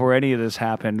 back before any of this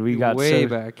happened. We got way so,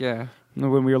 back, yeah.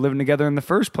 when we were living together in the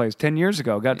first place 10 years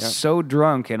ago. Got so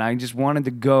drunk, and I just wanted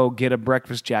to go get a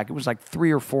breakfast jack. It was like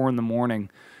 3 or 4 in the morning,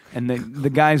 and the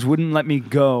guys wouldn't let me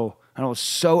go. And I was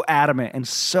so adamant and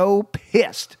so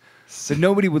pissed that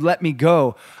nobody would let me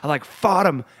go. I like fought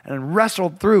him and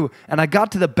wrestled through, and I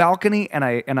got to the balcony, and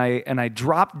I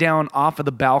dropped down off of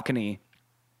the balcony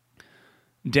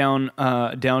down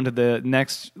to the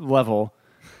next level,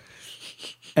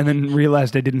 and then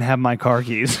realized I didn't have my car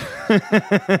keys.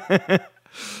 Yeah,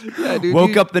 dude,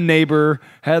 Woke up the neighbor,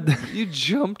 You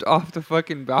jumped off the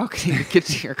fucking balcony to get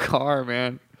to your car,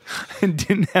 man. and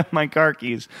didn't have my car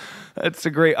keys. That's the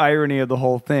great irony of the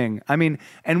whole thing. I mean,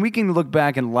 and we can look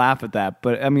back and laugh at that,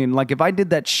 but I mean, like if I did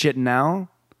that shit now,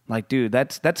 like, dude,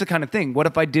 that's the kind of thing. What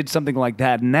if I did something like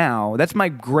that now? That's my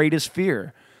greatest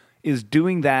fear, is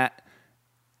doing that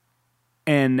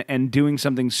and doing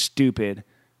something stupid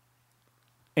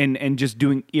and just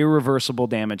doing irreversible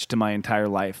damage to my entire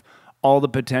life. All the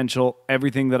potential,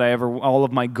 everything that all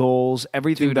of my goals,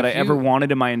 everything Dude, that I if ever you-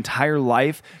 wanted in my entire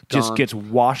life just Gone. gets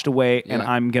washed away, and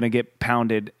Yeah. I'm going to get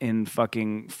pounded in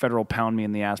fucking federal pound me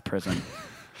in the ass prison.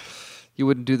 You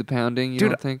wouldn't do the pounding, you Dude,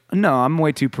 don't think? no, I'm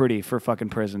way too pretty for fucking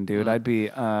prison, dude. I'd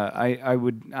be, I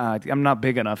would, I'm not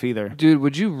big enough either. Dude,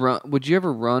 would you run? Would you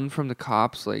ever run from the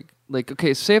cops? Like,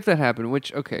 okay, say if that happened,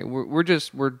 which, okay, we're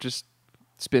just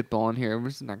spitballing here.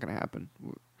 It's not gonna happen.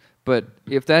 But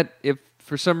if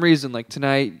for some reason, like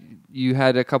tonight, you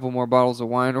had a couple more bottles of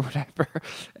wine or whatever,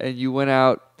 and you went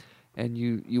out and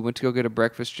you went to go get a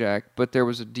breakfast jack, but there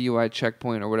was a DUI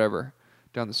checkpoint or whatever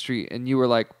down the street, and you were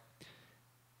like,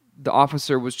 the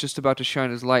officer was just about to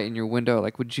shine his light in your window.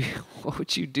 Like, what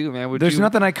would you do, man? There's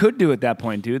nothing I could do at that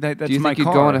point, dude. That's Do you my think you'd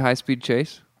car. go on a high-speed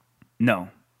chase? No.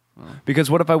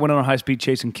 Because what if I went on a high-speed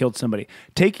chase and killed somebody?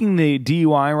 Taking the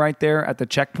DUI right there at the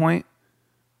checkpoint,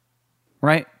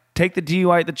 right? Take the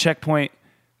DUI at the checkpoint,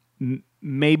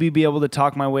 maybe be able to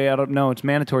talk my way out of... No, it's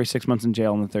mandatory 6 months in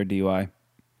jail on the third DUI.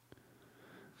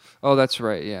 Oh, that's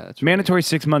right. Yeah, that's right. Mandatory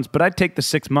 6 months, but I'd take the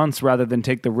 6 months rather than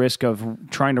take the risk of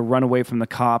trying to run away from the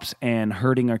cops and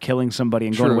hurting or killing somebody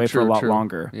and going away for a lot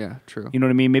longer. Yeah, true. You know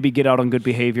what I mean? Maybe get out on good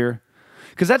behavior.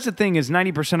 Because that's the thing, is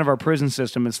 90% of our prison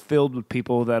system is filled with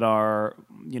people that are,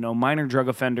 you know, minor drug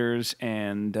offenders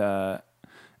and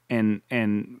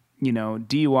you know,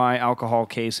 DUI, alcohol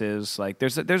cases. Like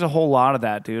there's a whole lot of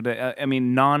that, dude. I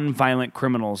mean, non-violent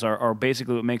criminals are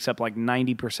basically what makes up like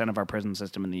 90% of our prison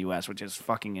system in the U.S., which is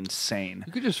fucking insane.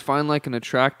 You could just find like an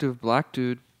attractive black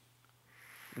dude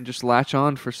and just latch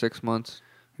on for 6 months.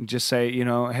 Just say, you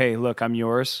know, hey, look, I'm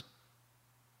yours.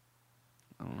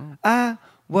 I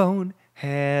won't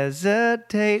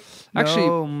hesitate. Actually-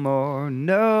 no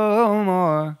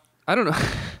more. I don't know.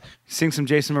 Sing some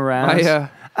Jason Mraz.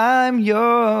 I'm yours.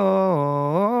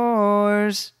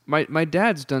 My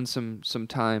dad's done some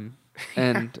time,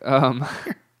 and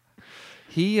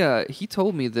he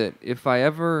told me that if I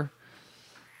ever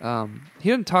he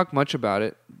didn't talk much about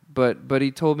it, but he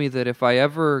told me that if I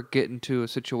ever get into a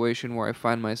situation where I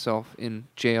find myself in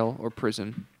jail or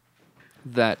prison,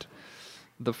 that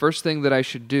the first thing that I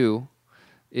should do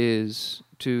is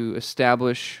to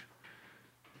establish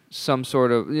some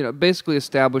sort of, you know, basically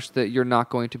establish that you're not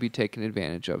going to be taken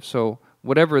advantage of. So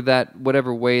whatever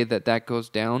way that goes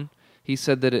down, he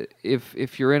said that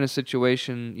if you're in a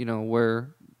situation, you know,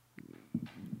 where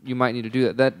you might need to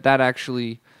do that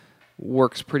actually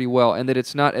works pretty well, and that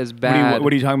it's not as bad.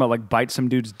 What are you talking about? Like bite some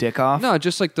dude's dick off? No,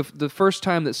 just like the first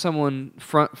time that someone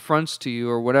fronts to you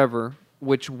or whatever,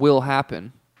 which will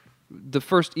happen, the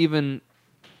first even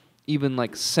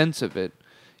like sense of it,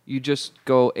 you just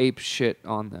go ape shit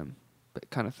on them,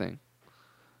 that kind of thing,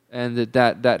 and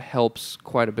that helps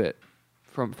quite a bit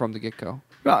from the get go.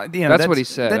 Well, you know, That's what he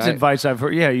said. That's advice I've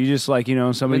heard. Yeah, you just like, you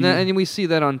know, somebody. And we see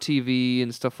that on TV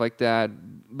and stuff like that.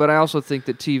 But I also think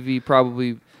that TV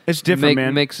probably it's different,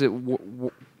 man. Makes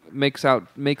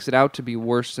it out to be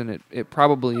worse than it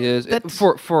probably is.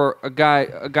 For a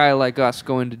guy like us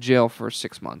going to jail for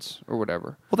 6 months or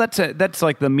whatever. Well, that's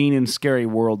like the mean and scary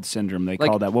world syndrome, they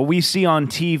call that. What we see on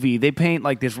TV, they paint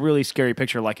like this really scary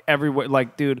picture, like everywhere.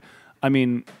 Like, dude, I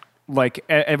mean, like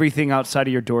everything outside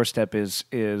of your doorstep is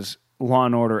Law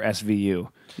and Order SVU. You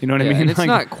know what I mean? And it's like,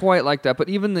 not quite like that. But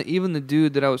even the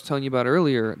dude that I was telling you about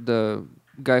earlier, the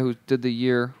guy who did the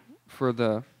year for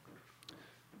the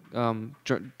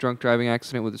drunk driving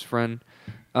accident with his friend,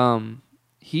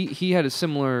 he had a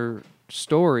similar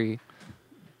story,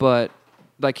 but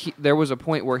like there was a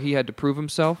point where he had to prove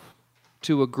himself,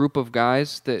 to a group of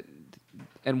guys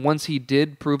and once he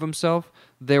did prove himself,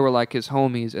 they were like his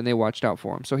homies and they watched out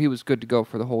for him. So he was good to go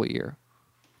for the whole year,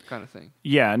 kind of thing.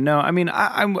 Yeah, no, I mean,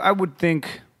 I would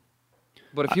think...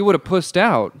 But if you would have pussed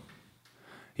out,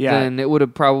 then it would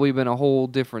have probably been a whole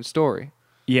different story.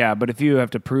 Yeah, but if you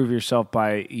have to prove yourself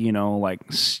by, like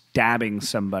stabbing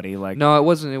somebody, like... No, it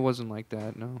wasn't like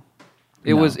that, no.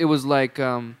 It was like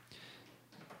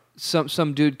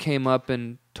some dude came up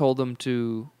and told him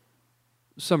to...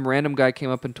 Some random guy came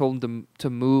up and told him to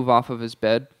move off of his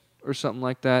bed or something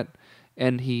like that,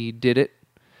 and he did it.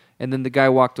 And then the guy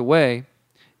walked away,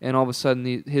 and all of a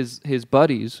sudden his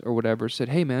buddies or whatever said,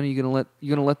 "Hey man, are you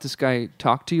gonna let this guy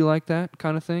talk to you like that?"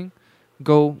 kind of thing.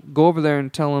 Go over there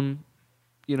and tell him,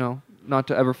 not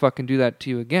to ever fucking do that to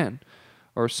you again,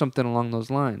 or something along those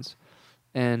lines.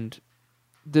 And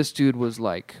this dude was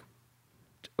like,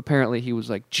 apparently he was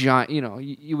like giant.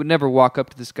 You would never walk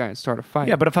up to this guy and start a fight.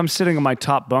 Yeah, but if I'm sitting on my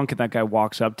top bunk and that guy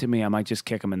walks up to me, I might just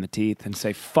kick him in the teeth and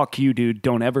say, "Fuck you, dude!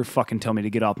 Don't ever fucking tell me to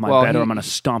get off my bed, or I'm gonna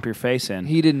stomp your face in."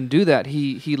 He didn't do that.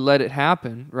 He let it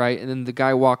happen, right? And then the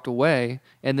guy walked away,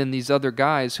 and then these other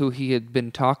guys who he had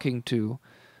been talking to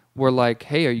were like,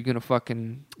 "Hey, are you gonna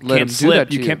fucking let him do that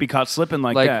to you? You can't be caught slipping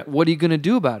like that. What are you gonna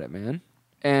do about it, man?"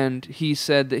 And he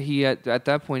said that at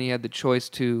that point he had the choice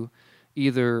to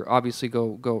either obviously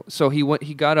go. So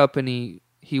he got up and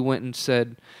he went and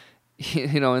said,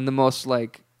 in the most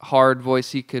like hard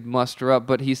voice he could muster up,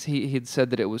 but he'd said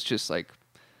that it was just like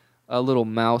a little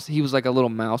mouse. He was like a little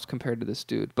mouse compared to this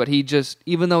dude. But he just,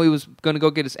 even though he was going to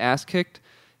go get his ass kicked,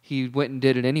 he went and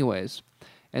did it anyways.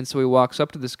 And so he walks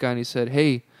up to this guy and he said,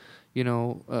 "Hey,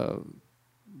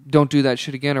 don't do that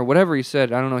shit again," or whatever he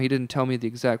said. I don't know. He didn't tell me the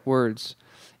exact words.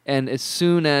 And as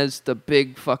soon as the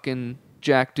big fucking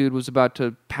Jack dude was about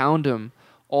to pound him,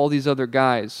 all these other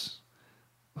guys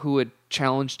who had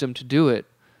challenged him to do it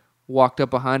walked up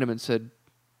behind him and said,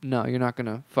 "No, you're not going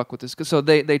to fuck with this." So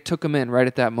they took him in right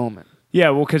at that moment. Yeah,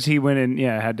 well, because he went and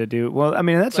had to do. Well, I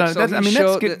mean that's kind of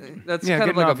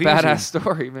like a badass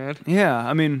story, man. Yeah,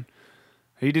 I mean,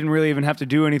 he didn't really even have to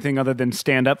do anything other than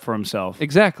stand up for himself.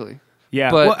 Exactly. Yeah,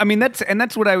 but, well, I mean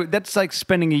that's like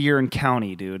spending a year in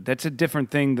county, dude. That's a different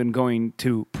thing than going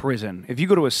to prison. If you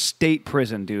go to a state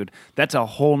prison, dude, that's a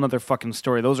whole nother fucking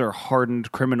story. Those are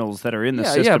hardened criminals that are in the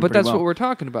system. Yeah, but that's what we're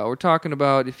talking about. We're talking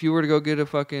about if you were to go get a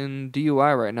fucking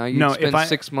DUI right now, you'd spend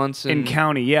 6 months in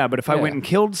county. Yeah, but if I went and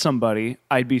killed somebody,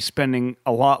 I'd be spending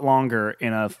a lot longer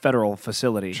in a federal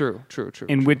facility. True.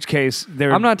 In which case,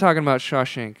 I'm not talking about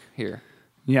Shawshank here.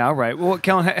 Yeah, all right. Well,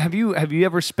 Kellen, have you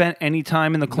ever spent any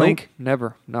time in the clink? Nope,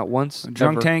 never, not once.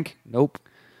 Drunk tank? Nope.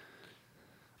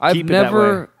 Keep it that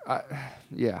way.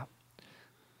 Yeah.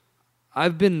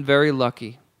 I've been very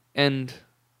lucky, and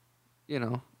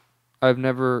I've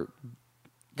never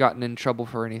gotten in trouble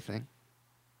for anything.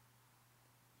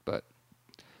 But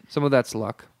some of that's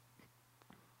luck.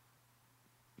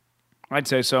 I'd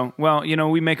say so. Well,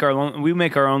 we make our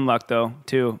own luck though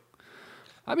too.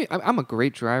 I mean, I'm a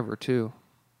great driver too.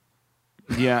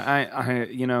 Yeah,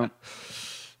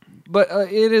 But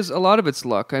it is a lot of it's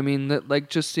luck. I mean, like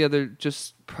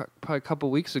probably a couple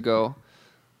weeks ago,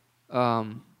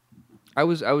 I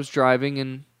was driving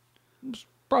and it was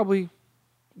probably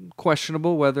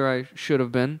questionable whether I should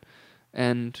have been,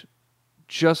 and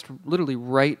just literally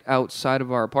right outside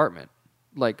of our apartment,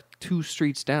 like 2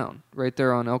 streets down, right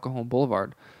there on El Cajon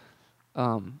Boulevard,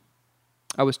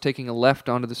 I was taking a left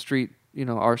onto the street,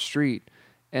 our street,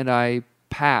 and I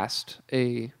passed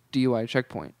a DUI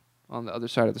checkpoint on the other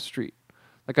side of the street.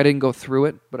 Like, I didn't go through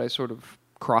it, but I sort of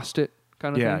crossed it,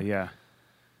 kind of thing. Yeah.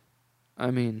 I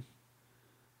mean,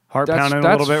 heart pounding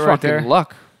a little bit right there. That's fucking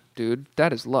luck, dude.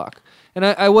 That is luck. And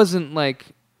I wasn't like,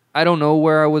 I don't know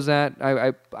where I was at.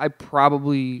 I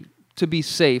probably, to be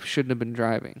safe, shouldn't have been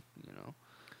driving.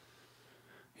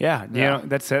 Yeah,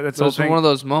 that's those one of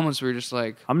those moments where you're just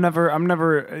like, I'm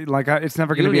never like it's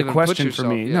never going to be a question for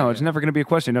me. No, it's never going to be a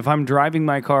question. If I'm driving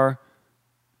my car,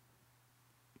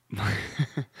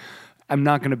 I'm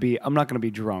not going to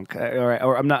be drunk,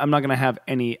 or I'm not going to have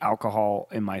any alcohol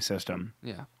in my system.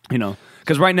 Yeah,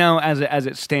 because right now, as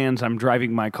it stands, I'm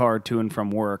driving my car to and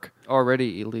from work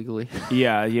already illegally.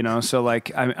 Yeah, so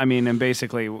like I mean, and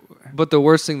basically, but the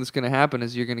worst thing that's going to happen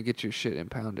is you're going to get your shit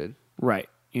impounded, right?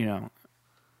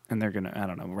 And they're going to, I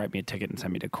don't know, write me a ticket and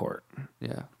send me to court.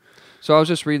 Yeah. So I was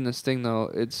just reading this thing, though.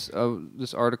 It's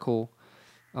this article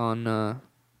on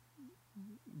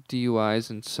DUIs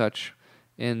and such,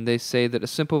 and they say that a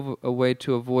simple way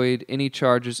to avoid any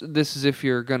charges, this is if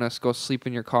you're going to go sleep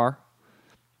in your car,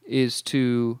 is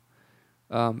to,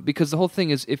 because the whole thing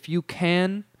is if you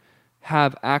can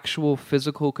have actual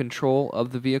physical control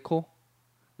of the vehicle,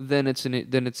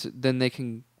 then they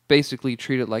can basically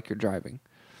treat it like you're driving.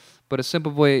 But a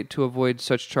simple way to avoid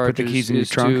such charges keys in your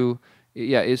trunk?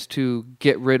 is to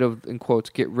get rid of, in quotes,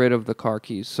 get rid of the car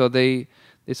keys. So it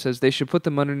says they should put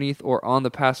them underneath or on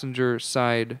the passenger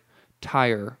side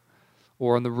tire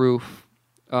or on the roof,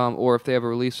 or if they have a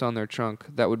release on their trunk,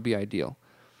 that would be ideal.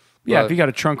 Yeah, But- if you got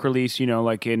a trunk release,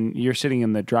 like you're sitting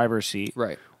in the driver's seat.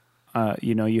 Right.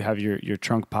 You have your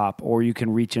trunk pop, or you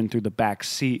can reach in through the back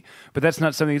seat. But that's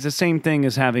not something. It's the same thing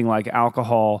as having like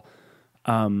alcohol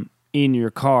in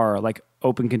your car, like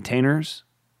open containers.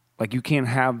 Like you can't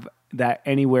have that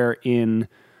anywhere in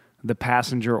the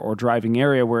passenger or driving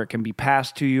area where it can be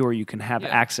passed to you, or you can have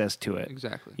access to it.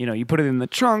 Exactly. You put it in the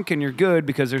trunk and you're good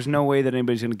because there's no way that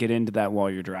anybody's going to get into that while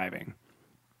you're driving.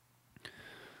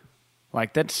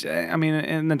 Like that's,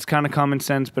 and that's kind of common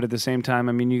sense, but at the same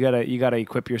time, you gotta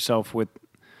equip yourself with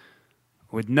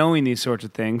knowing these sorts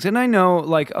of things. And I know,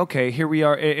 like, okay, here we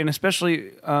are, and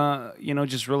especially,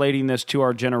 just relating this to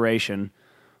our generation,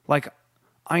 like,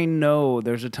 I know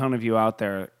there's a ton of you out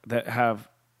there that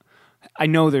I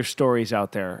know there's stories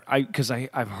out there, because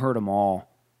I've heard them all.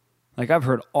 Like, I've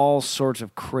heard all sorts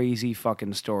of crazy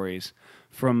fucking stories.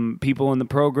 From people in the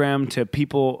program to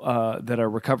people that are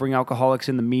recovering alcoholics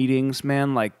in the meetings,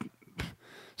 man. Like,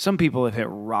 some people have hit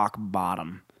rock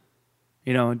bottom.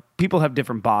 People have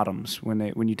different bottoms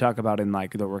when you talk about in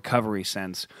like the recovery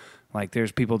sense. Like,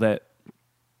 there's people that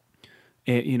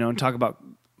talk about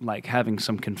like having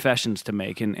some confessions to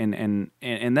make, and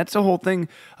that's the whole thing.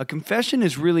 A confession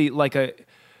is really like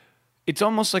it's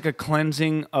almost like a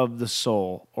cleansing of the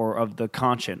soul or of the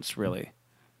conscience, really,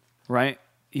 right?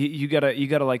 You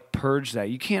gotta like purge that.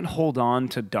 You can't hold on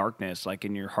to darkness like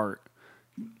in your heart,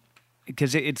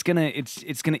 because it's gonna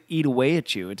eat away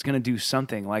at you. It's gonna do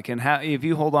something like, and if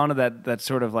you hold on to that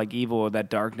sort of like evil or that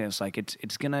darkness, like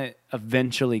it's gonna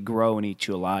eventually grow and eat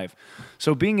you alive.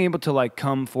 So being able to like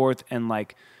come forth and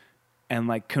like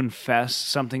confess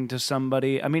something to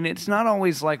somebody. It's not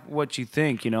always like what you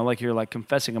think, like you're like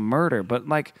confessing a murder, but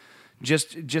like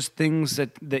just things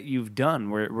that you've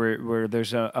done where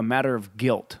there's a matter of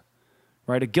guilt,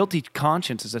 right? A guilty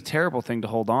conscience is a terrible thing to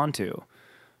hold on to.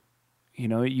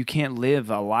 You can't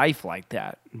live a life like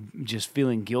that, just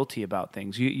feeling guilty about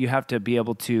things. You have to be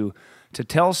able to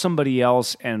tell somebody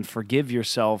else and forgive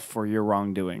yourself for your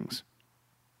wrongdoings.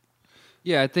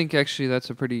 Yeah, I think actually that's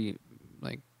a pretty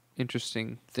like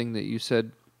interesting thing that you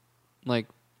said. Like,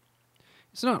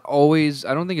 it's not always,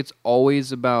 I don't think it's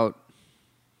always about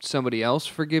somebody else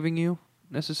forgiving you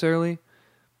necessarily,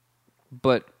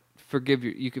 but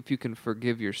if you can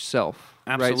forgive yourself,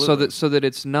 Absolutely. right? So that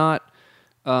it's not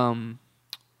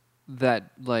that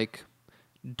like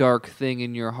dark thing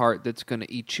in your heart that's going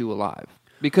to eat you alive,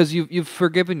 because you've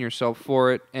forgiven yourself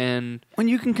for it, and When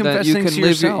you can confess things to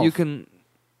yourself, you can,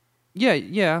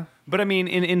 yeah. But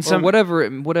in Or some whatever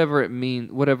it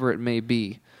may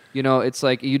be, it's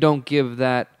like you don't give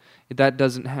that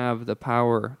doesn't have the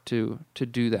power to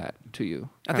do that to you.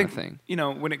 I think, thing.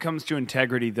 When it comes to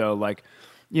integrity, though, like,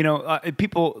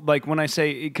 people, like, when I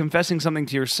say confessing something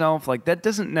to yourself, like, that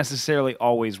doesn't necessarily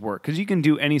always work, because you can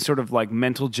do any sort of, like,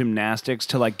 mental gymnastics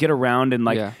to, like, get around and,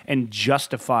 like, and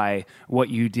justify what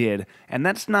you did. And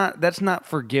that's not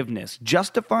forgiveness.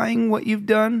 Justifying what you've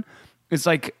done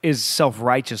is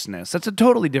self-righteousness. That's a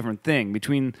totally different thing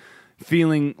between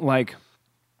feeling like,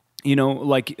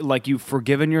 like you've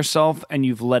forgiven yourself and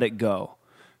you've let it go,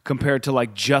 compared to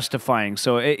like justifying.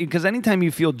 So, because anytime you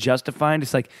feel justified,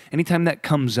 it's like anytime that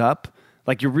comes up,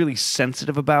 like you're really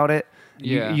sensitive about it.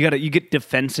 Yeah. You get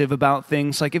defensive about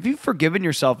things. Like if you've forgiven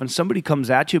yourself and somebody comes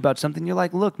at you about something, you're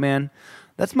like, look, man,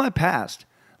 that's my past.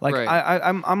 Like Right.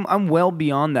 I'm well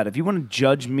beyond that. If you want to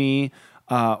judge me,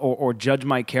 or judge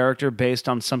my character based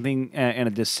on something and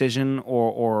a decision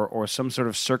or some sort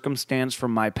of circumstance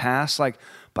from my past, like,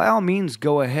 by all means,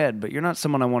 go ahead. But you're not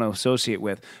someone I want to associate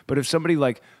with. But if somebody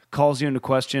like calls you into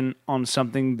question on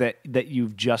something that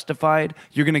you've justified,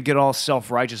 you're going to get all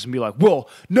self-righteous and be like, well,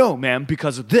 no, man,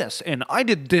 because of this. And I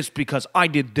did this because I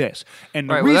did this. And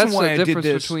the reason that's why the I did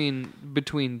difference this...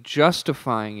 between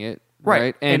justifying it, Right,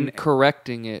 right, and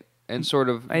correcting it, and sort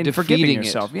of and forgiving defeating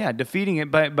yourself, it. yeah, defeating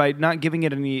it by not giving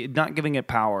it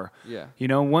power. Yeah.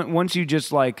 Once you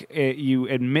just like you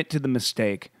admit to the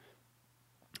mistake,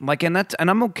 like, and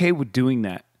I'm okay with doing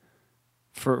that.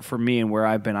 For me and where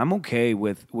I've been, I'm okay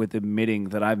with admitting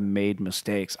that I've made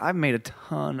mistakes. I've made a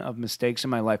ton of mistakes in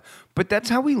my life, but that's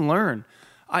how we learn.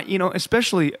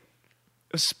 Especially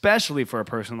for a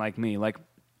person like me, like.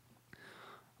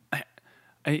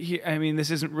 I mean, this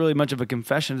isn't really much of a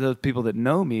confession to those people that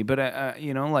know me, but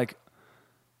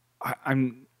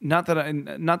I'm not that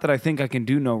I think I can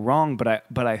do no wrong, but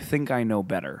I think I know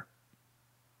better.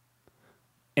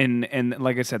 And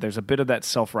like I said, there's a bit of that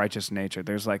self-righteous nature.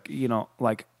 There's like,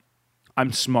 like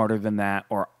I'm smarter than that,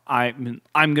 or I'm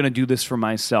going to do this for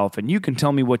myself, and you can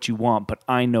tell me what you want, but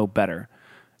I know better.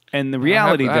 And the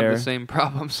reality I there, have the same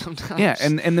problem sometimes. yeah,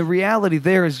 and the reality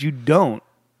there is you don't.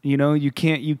 You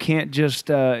can't just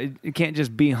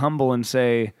be humble and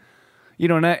say,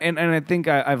 and I think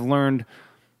I've learned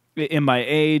in my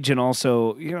age, and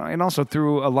also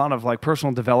through a lot of like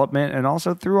personal development, and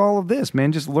also through all of this,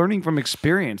 man, just learning from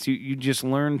experience. You just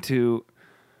learn to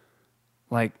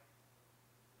like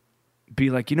be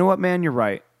like, you know what, man, you're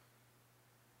right.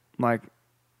 Like,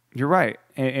 you're right.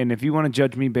 And if you want to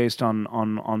judge me based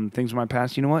on things in my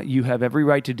past, you know what? You have every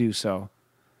right to do so.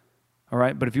 All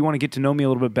right? But if you want to get to know me a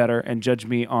little bit better and judge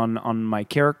me on my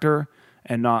character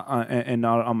and not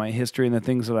on my history and the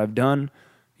things that I've done,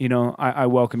 I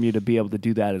welcome you to be able to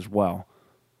do that as well.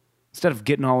 Instead of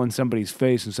getting all in somebody's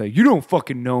face and say, you don't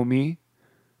fucking know me.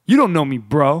 You don't know me,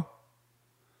 bro.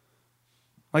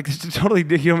 Like, it's totally,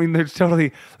 there's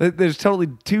totally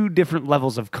two different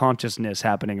levels of consciousness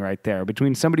happening right there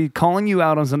between somebody calling you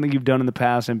out on something you've done in the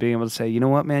past and being able to say, you know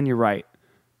what, man, you're right.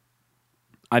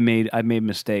 I made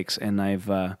mistakes, and I've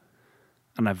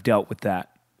dealt with that.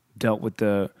 Dealt with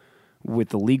the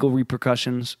legal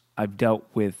repercussions. I've dealt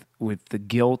with the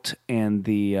guilt and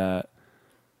the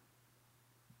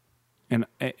and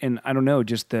I don't know,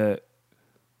 just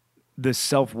the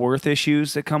self-worth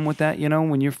issues that come with that,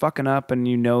 when you're fucking up and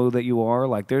you know that you are,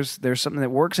 like there's something that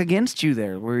works against you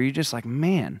there where you're just like,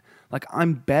 man, like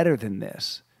I'm better than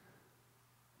this.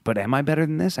 But am I better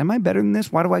than this? Am I better than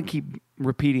this? Why do I keep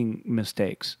repeating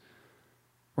mistakes?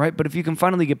 Right? But if you can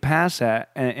finally get past that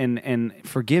and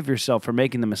forgive yourself for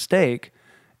making the mistake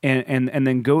and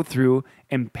then go through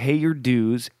and pay your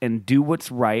dues and do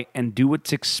what's right and do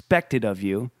what's expected of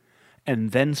you,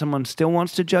 and then someone still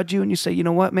wants to judge you, and you say, you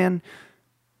know what, man?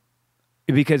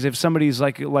 Because if somebody's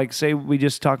like say we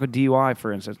just talk with DUI,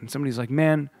 for instance, and somebody's like,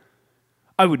 man,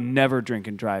 I would never drink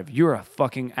and drive. You're a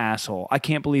fucking asshole. I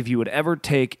can't believe you would ever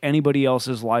take anybody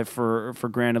else's life for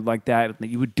granted like that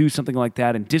you would do something like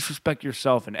that and disrespect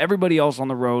yourself and everybody else on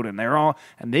the road, and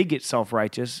they get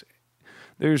self-righteous.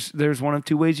 There's one of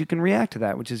two ways you can react to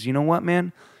that, which is, you know what,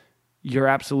 man? You're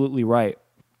absolutely right.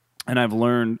 And I've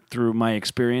learned through my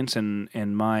experience and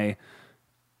my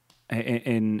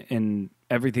in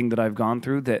everything that I've gone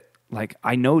through that, like,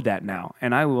 I know that now,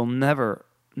 and I will never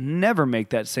make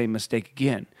that same mistake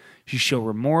again. You show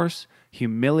remorse,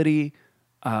 humility,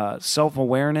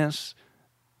 self-awareness,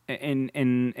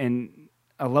 and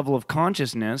a level of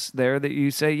consciousness there that you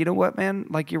say, you know what, man,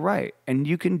 like, you're right, and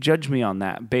you can judge me on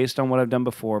that based on what I've done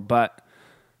before, but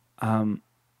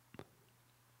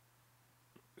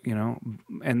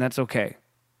and that's okay.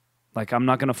 Like, I'm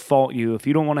not going to fault you if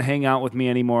you don't want to hang out with me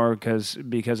anymore because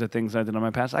of things I did in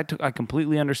my past. I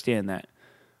completely understand that.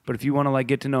 But if you want to, like,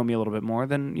 get to know me a little bit more,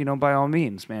 then, by all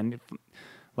means, man,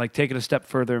 like, take it a step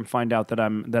further and find out that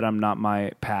I'm not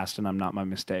my past and I'm not my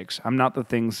mistakes. I'm not the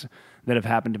things that have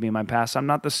happened to me in my past. I'm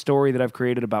not the story that I've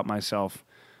created about myself,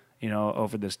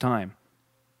 over this time.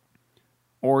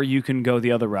 Or you can go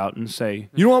the other route and say,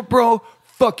 you know what, bro?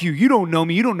 Fuck you. You don't know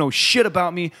me. You don't know shit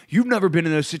about me. You've never been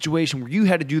in a situation where you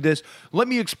had to do this. Let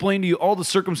me explain to you all the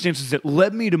circumstances that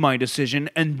led me to my decision.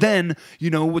 And then,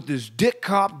 what this dick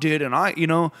cop did, and I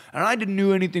didn't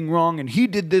do anything wrong, and he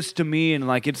did this to me, and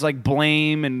like it's like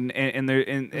blame and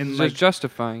like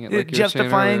justifying it, like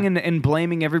justifying and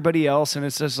blaming everybody else, and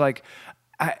it's just like,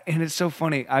 and it's so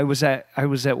funny. I was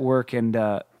at work and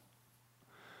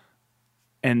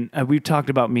we've talked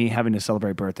about me having to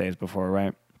celebrate birthdays before,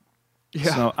 right?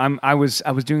 Yeah. So I was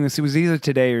doing this. It was either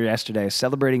today or yesterday,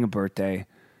 celebrating a birthday,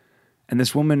 and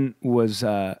this woman was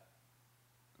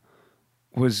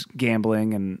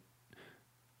gambling,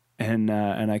 and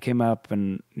I came up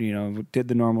and did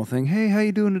the normal thing. Hey, how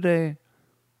you doing today?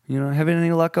 Having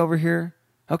any luck over here?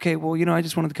 Okay, well, I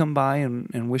just wanted to come by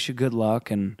and wish you good luck,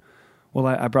 and well,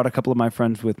 I brought a couple of my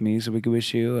friends with me so we could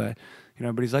wish you.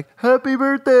 Everybody's like, happy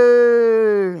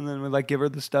birthday! And then we like give her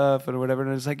the stuff and whatever.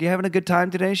 And it's like, you having a good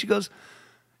time today? She goes,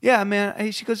 yeah,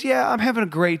 man. She goes, yeah, I'm having a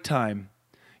great time.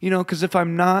 Because if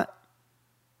I'm not,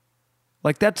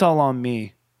 like, that's all on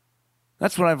me.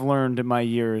 That's what I've learned in my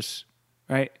years,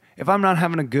 right? If I'm not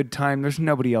having a good time, there's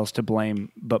nobody else to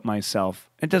blame but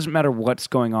myself. It doesn't matter what's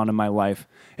going on in my life.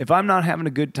 If I'm not having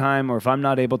a good time, or if I'm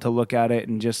not able to look at it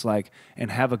and just like,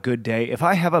 and have a good day, if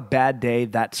I have a bad day,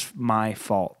 that's my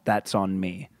fault. That's on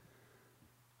me.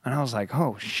 And I was like,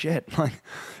 oh, shit. Like,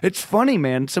 it's funny,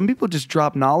 man. Some people just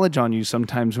drop knowledge on you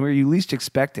sometimes where you least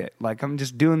expect it. Like, I'm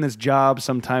just doing this job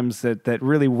sometimes that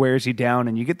really wears you down,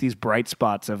 and you get these bright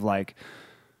spots of like,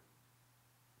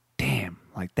 damn,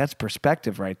 like that's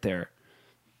perspective right there.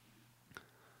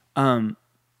 And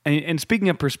speaking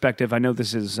of perspective, I know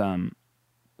this is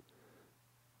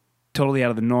totally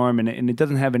out of the norm, and it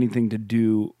doesn't have anything to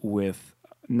do with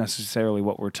necessarily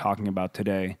what we're talking about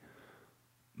today.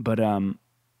 But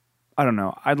I don't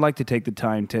know. I'd like to take the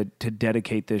time to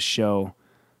dedicate this show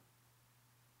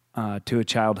to a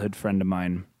childhood friend of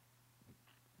mine,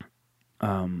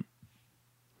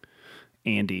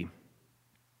 Andy.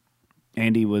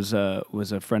 Andy was a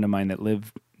friend of mine that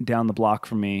lived down the block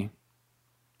from me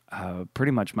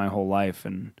pretty much my whole life,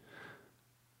 and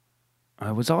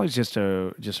I was always just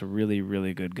a really,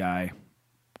 really good guy.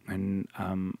 And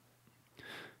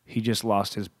he just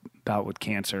lost his bout with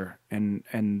cancer,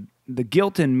 and the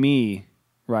guilt in me,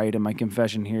 right, and my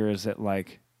confession here is that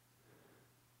like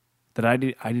that I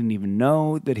didn't even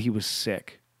know that he was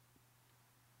sick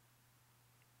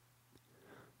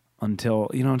until,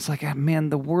 you know, it's like, man,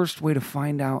 the worst way to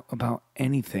find out about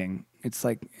anything, it's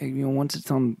like, you know, once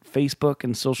it's on Facebook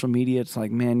and social media, it's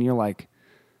like, man, you're like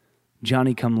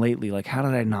Johnny come lately, like how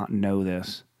did I not know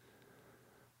this?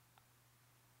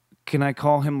 Can I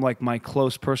call him like my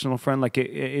close personal friend? Like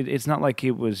it's not like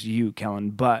it was you, Kellen,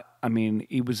 but I mean,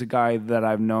 he was a guy that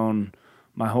I've known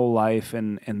my whole life,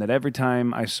 and that every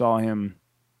time I saw him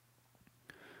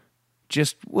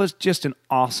was just an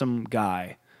awesome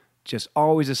guy. Just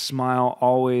always a smile,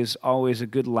 always a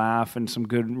good laugh and some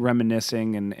good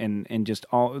reminiscing, and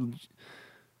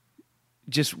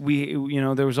we, you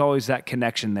know, there was always that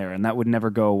connection there, and that would never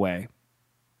go away.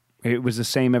 It was the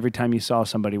same every time you saw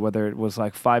somebody, whether it was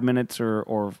like 5 minutes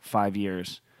or 5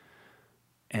 years.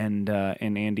 And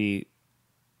Andy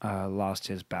lost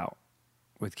his bout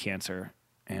with cancer,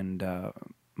 and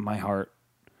my heart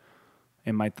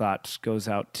and my thoughts goes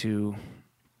out to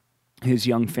his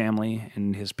young family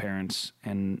and his parents,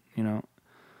 and you know,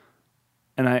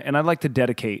 and I'd like to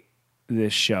dedicate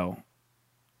this show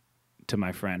to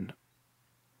my friend.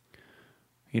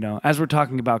 You know, as we're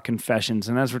talking about confessions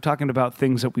and as we're talking about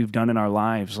things that we've done in our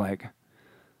lives, like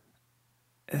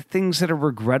things that are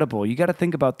regrettable, you got to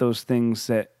think about those things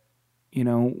that, you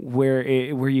know, where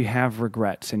you have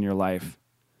regrets in your life.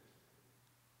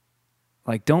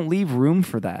 Like, don't leave room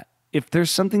for that. If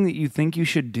there's something that you think you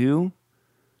should do,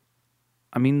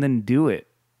 I mean, then do it.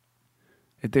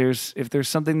 If there's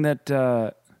something that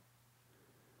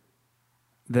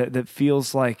that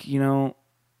feels like, you know,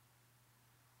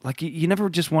 like you never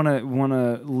just want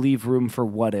to leave room for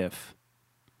what if.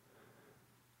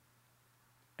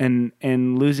 And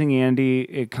losing Andy,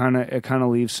 it kind of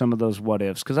leaves some of those what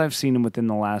ifs, because I've seen him within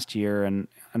the last year, and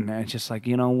it's just like,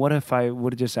 you know, what if I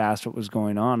would have just asked what was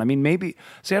going on? I mean, maybe,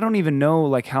 see, I don't even know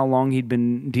like how long he'd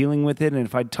been dealing with it, and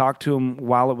if I'd talked to him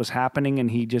while it was happening,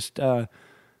 and he just you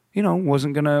know,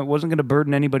 wasn't gonna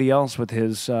burden anybody else with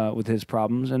his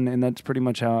problems, and that's pretty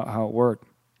much how it worked.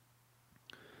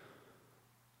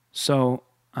 So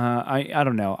I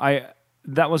don't know.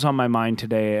 That was on my mind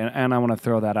today, and I want to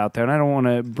throw that out there. And I don't want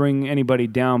to bring anybody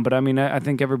down, but I mean, I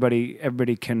think everybody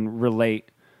can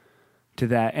relate to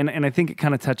that, and I think it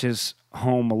kind of touches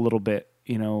home a little bit.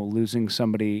 You know, losing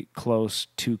somebody close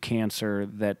to cancer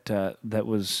that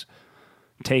was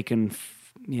taken,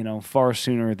 you know, far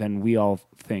sooner than we all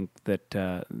think that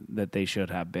they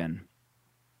should have been.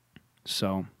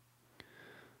 So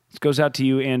this goes out to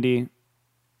you, Andy.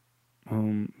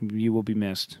 You will be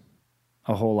missed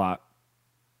a whole lot.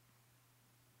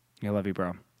 I love you,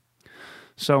 bro.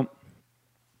 So,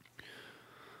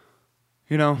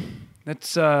 you know,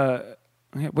 that's where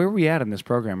are we at in this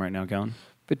program right now, Galen?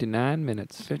 59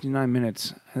 minutes. 59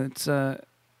 minutes. It's I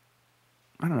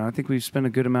don't know. I think we've spent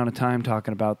a good amount of time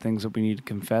talking about things that we need to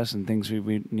confess and things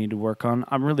we need to work on.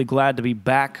 I'm really glad to be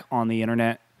back on the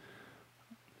internet.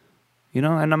 You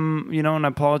know, and and I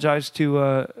apologize to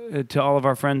all of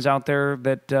our friends out there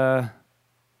that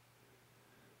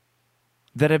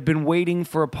have been waiting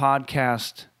for a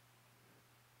podcast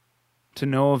to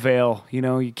no avail. You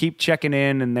know, you keep checking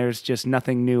in and there's just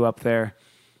nothing new up there.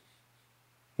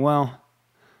 Well,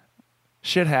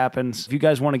 shit happens. If you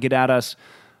guys want to get at us,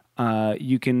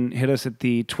 you can hit us at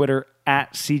the Twitter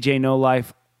at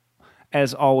CJNoLife.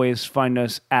 As always, find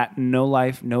us at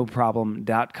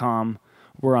nolifenoproblem.com.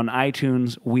 We're on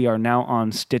iTunes. We are now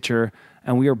on Stitcher,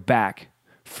 and we are back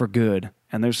for good.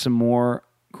 And there's some more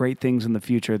great things in the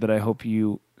future that I hope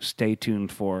you stay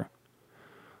tuned for.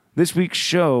 This week's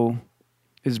show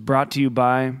is brought to you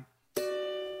by...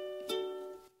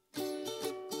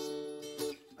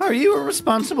 Hi, Are you a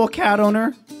responsible cat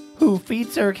owner who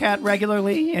feeds their cat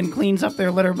regularly and cleans up their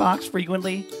litter box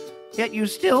frequently, yet you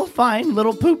still find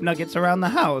little poop nuggets around the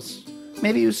house?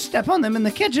 Maybe you step on them in the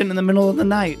kitchen in the middle of the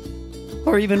night.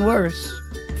 Or even worse,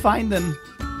 find them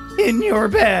in your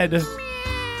bed.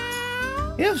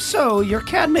 If so, your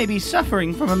cat may be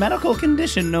suffering from a medical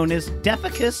condition known as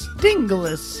Deficus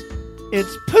dingleus.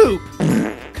 It's poop,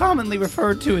 commonly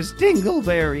referred to as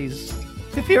dingleberries.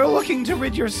 If you're looking to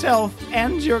rid yourself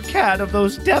and your cat of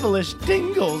those devilish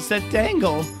dingles that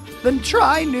dangle, then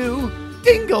try new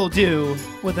Dingle Dew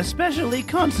with a specially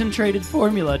concentrated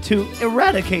formula to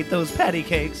eradicate those patty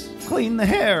cakes, clean the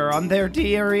hair on their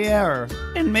derriere,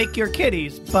 and make your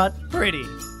kitty's butt pretty.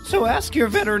 So ask your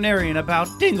veterinarian about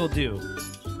Dingle Dew,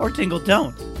 or Dingle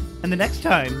Don't, and the next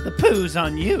time the poo's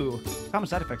on you. Common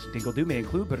side effects of Dingle Dew may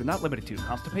include, but are not limited to,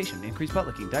 constipation, increased butt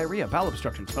licking, diarrhea, bowel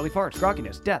obstruction, smelly farts,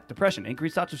 grogginess, death, depression,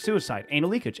 increased thoughts of suicide, anal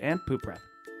leakage, and poop breath.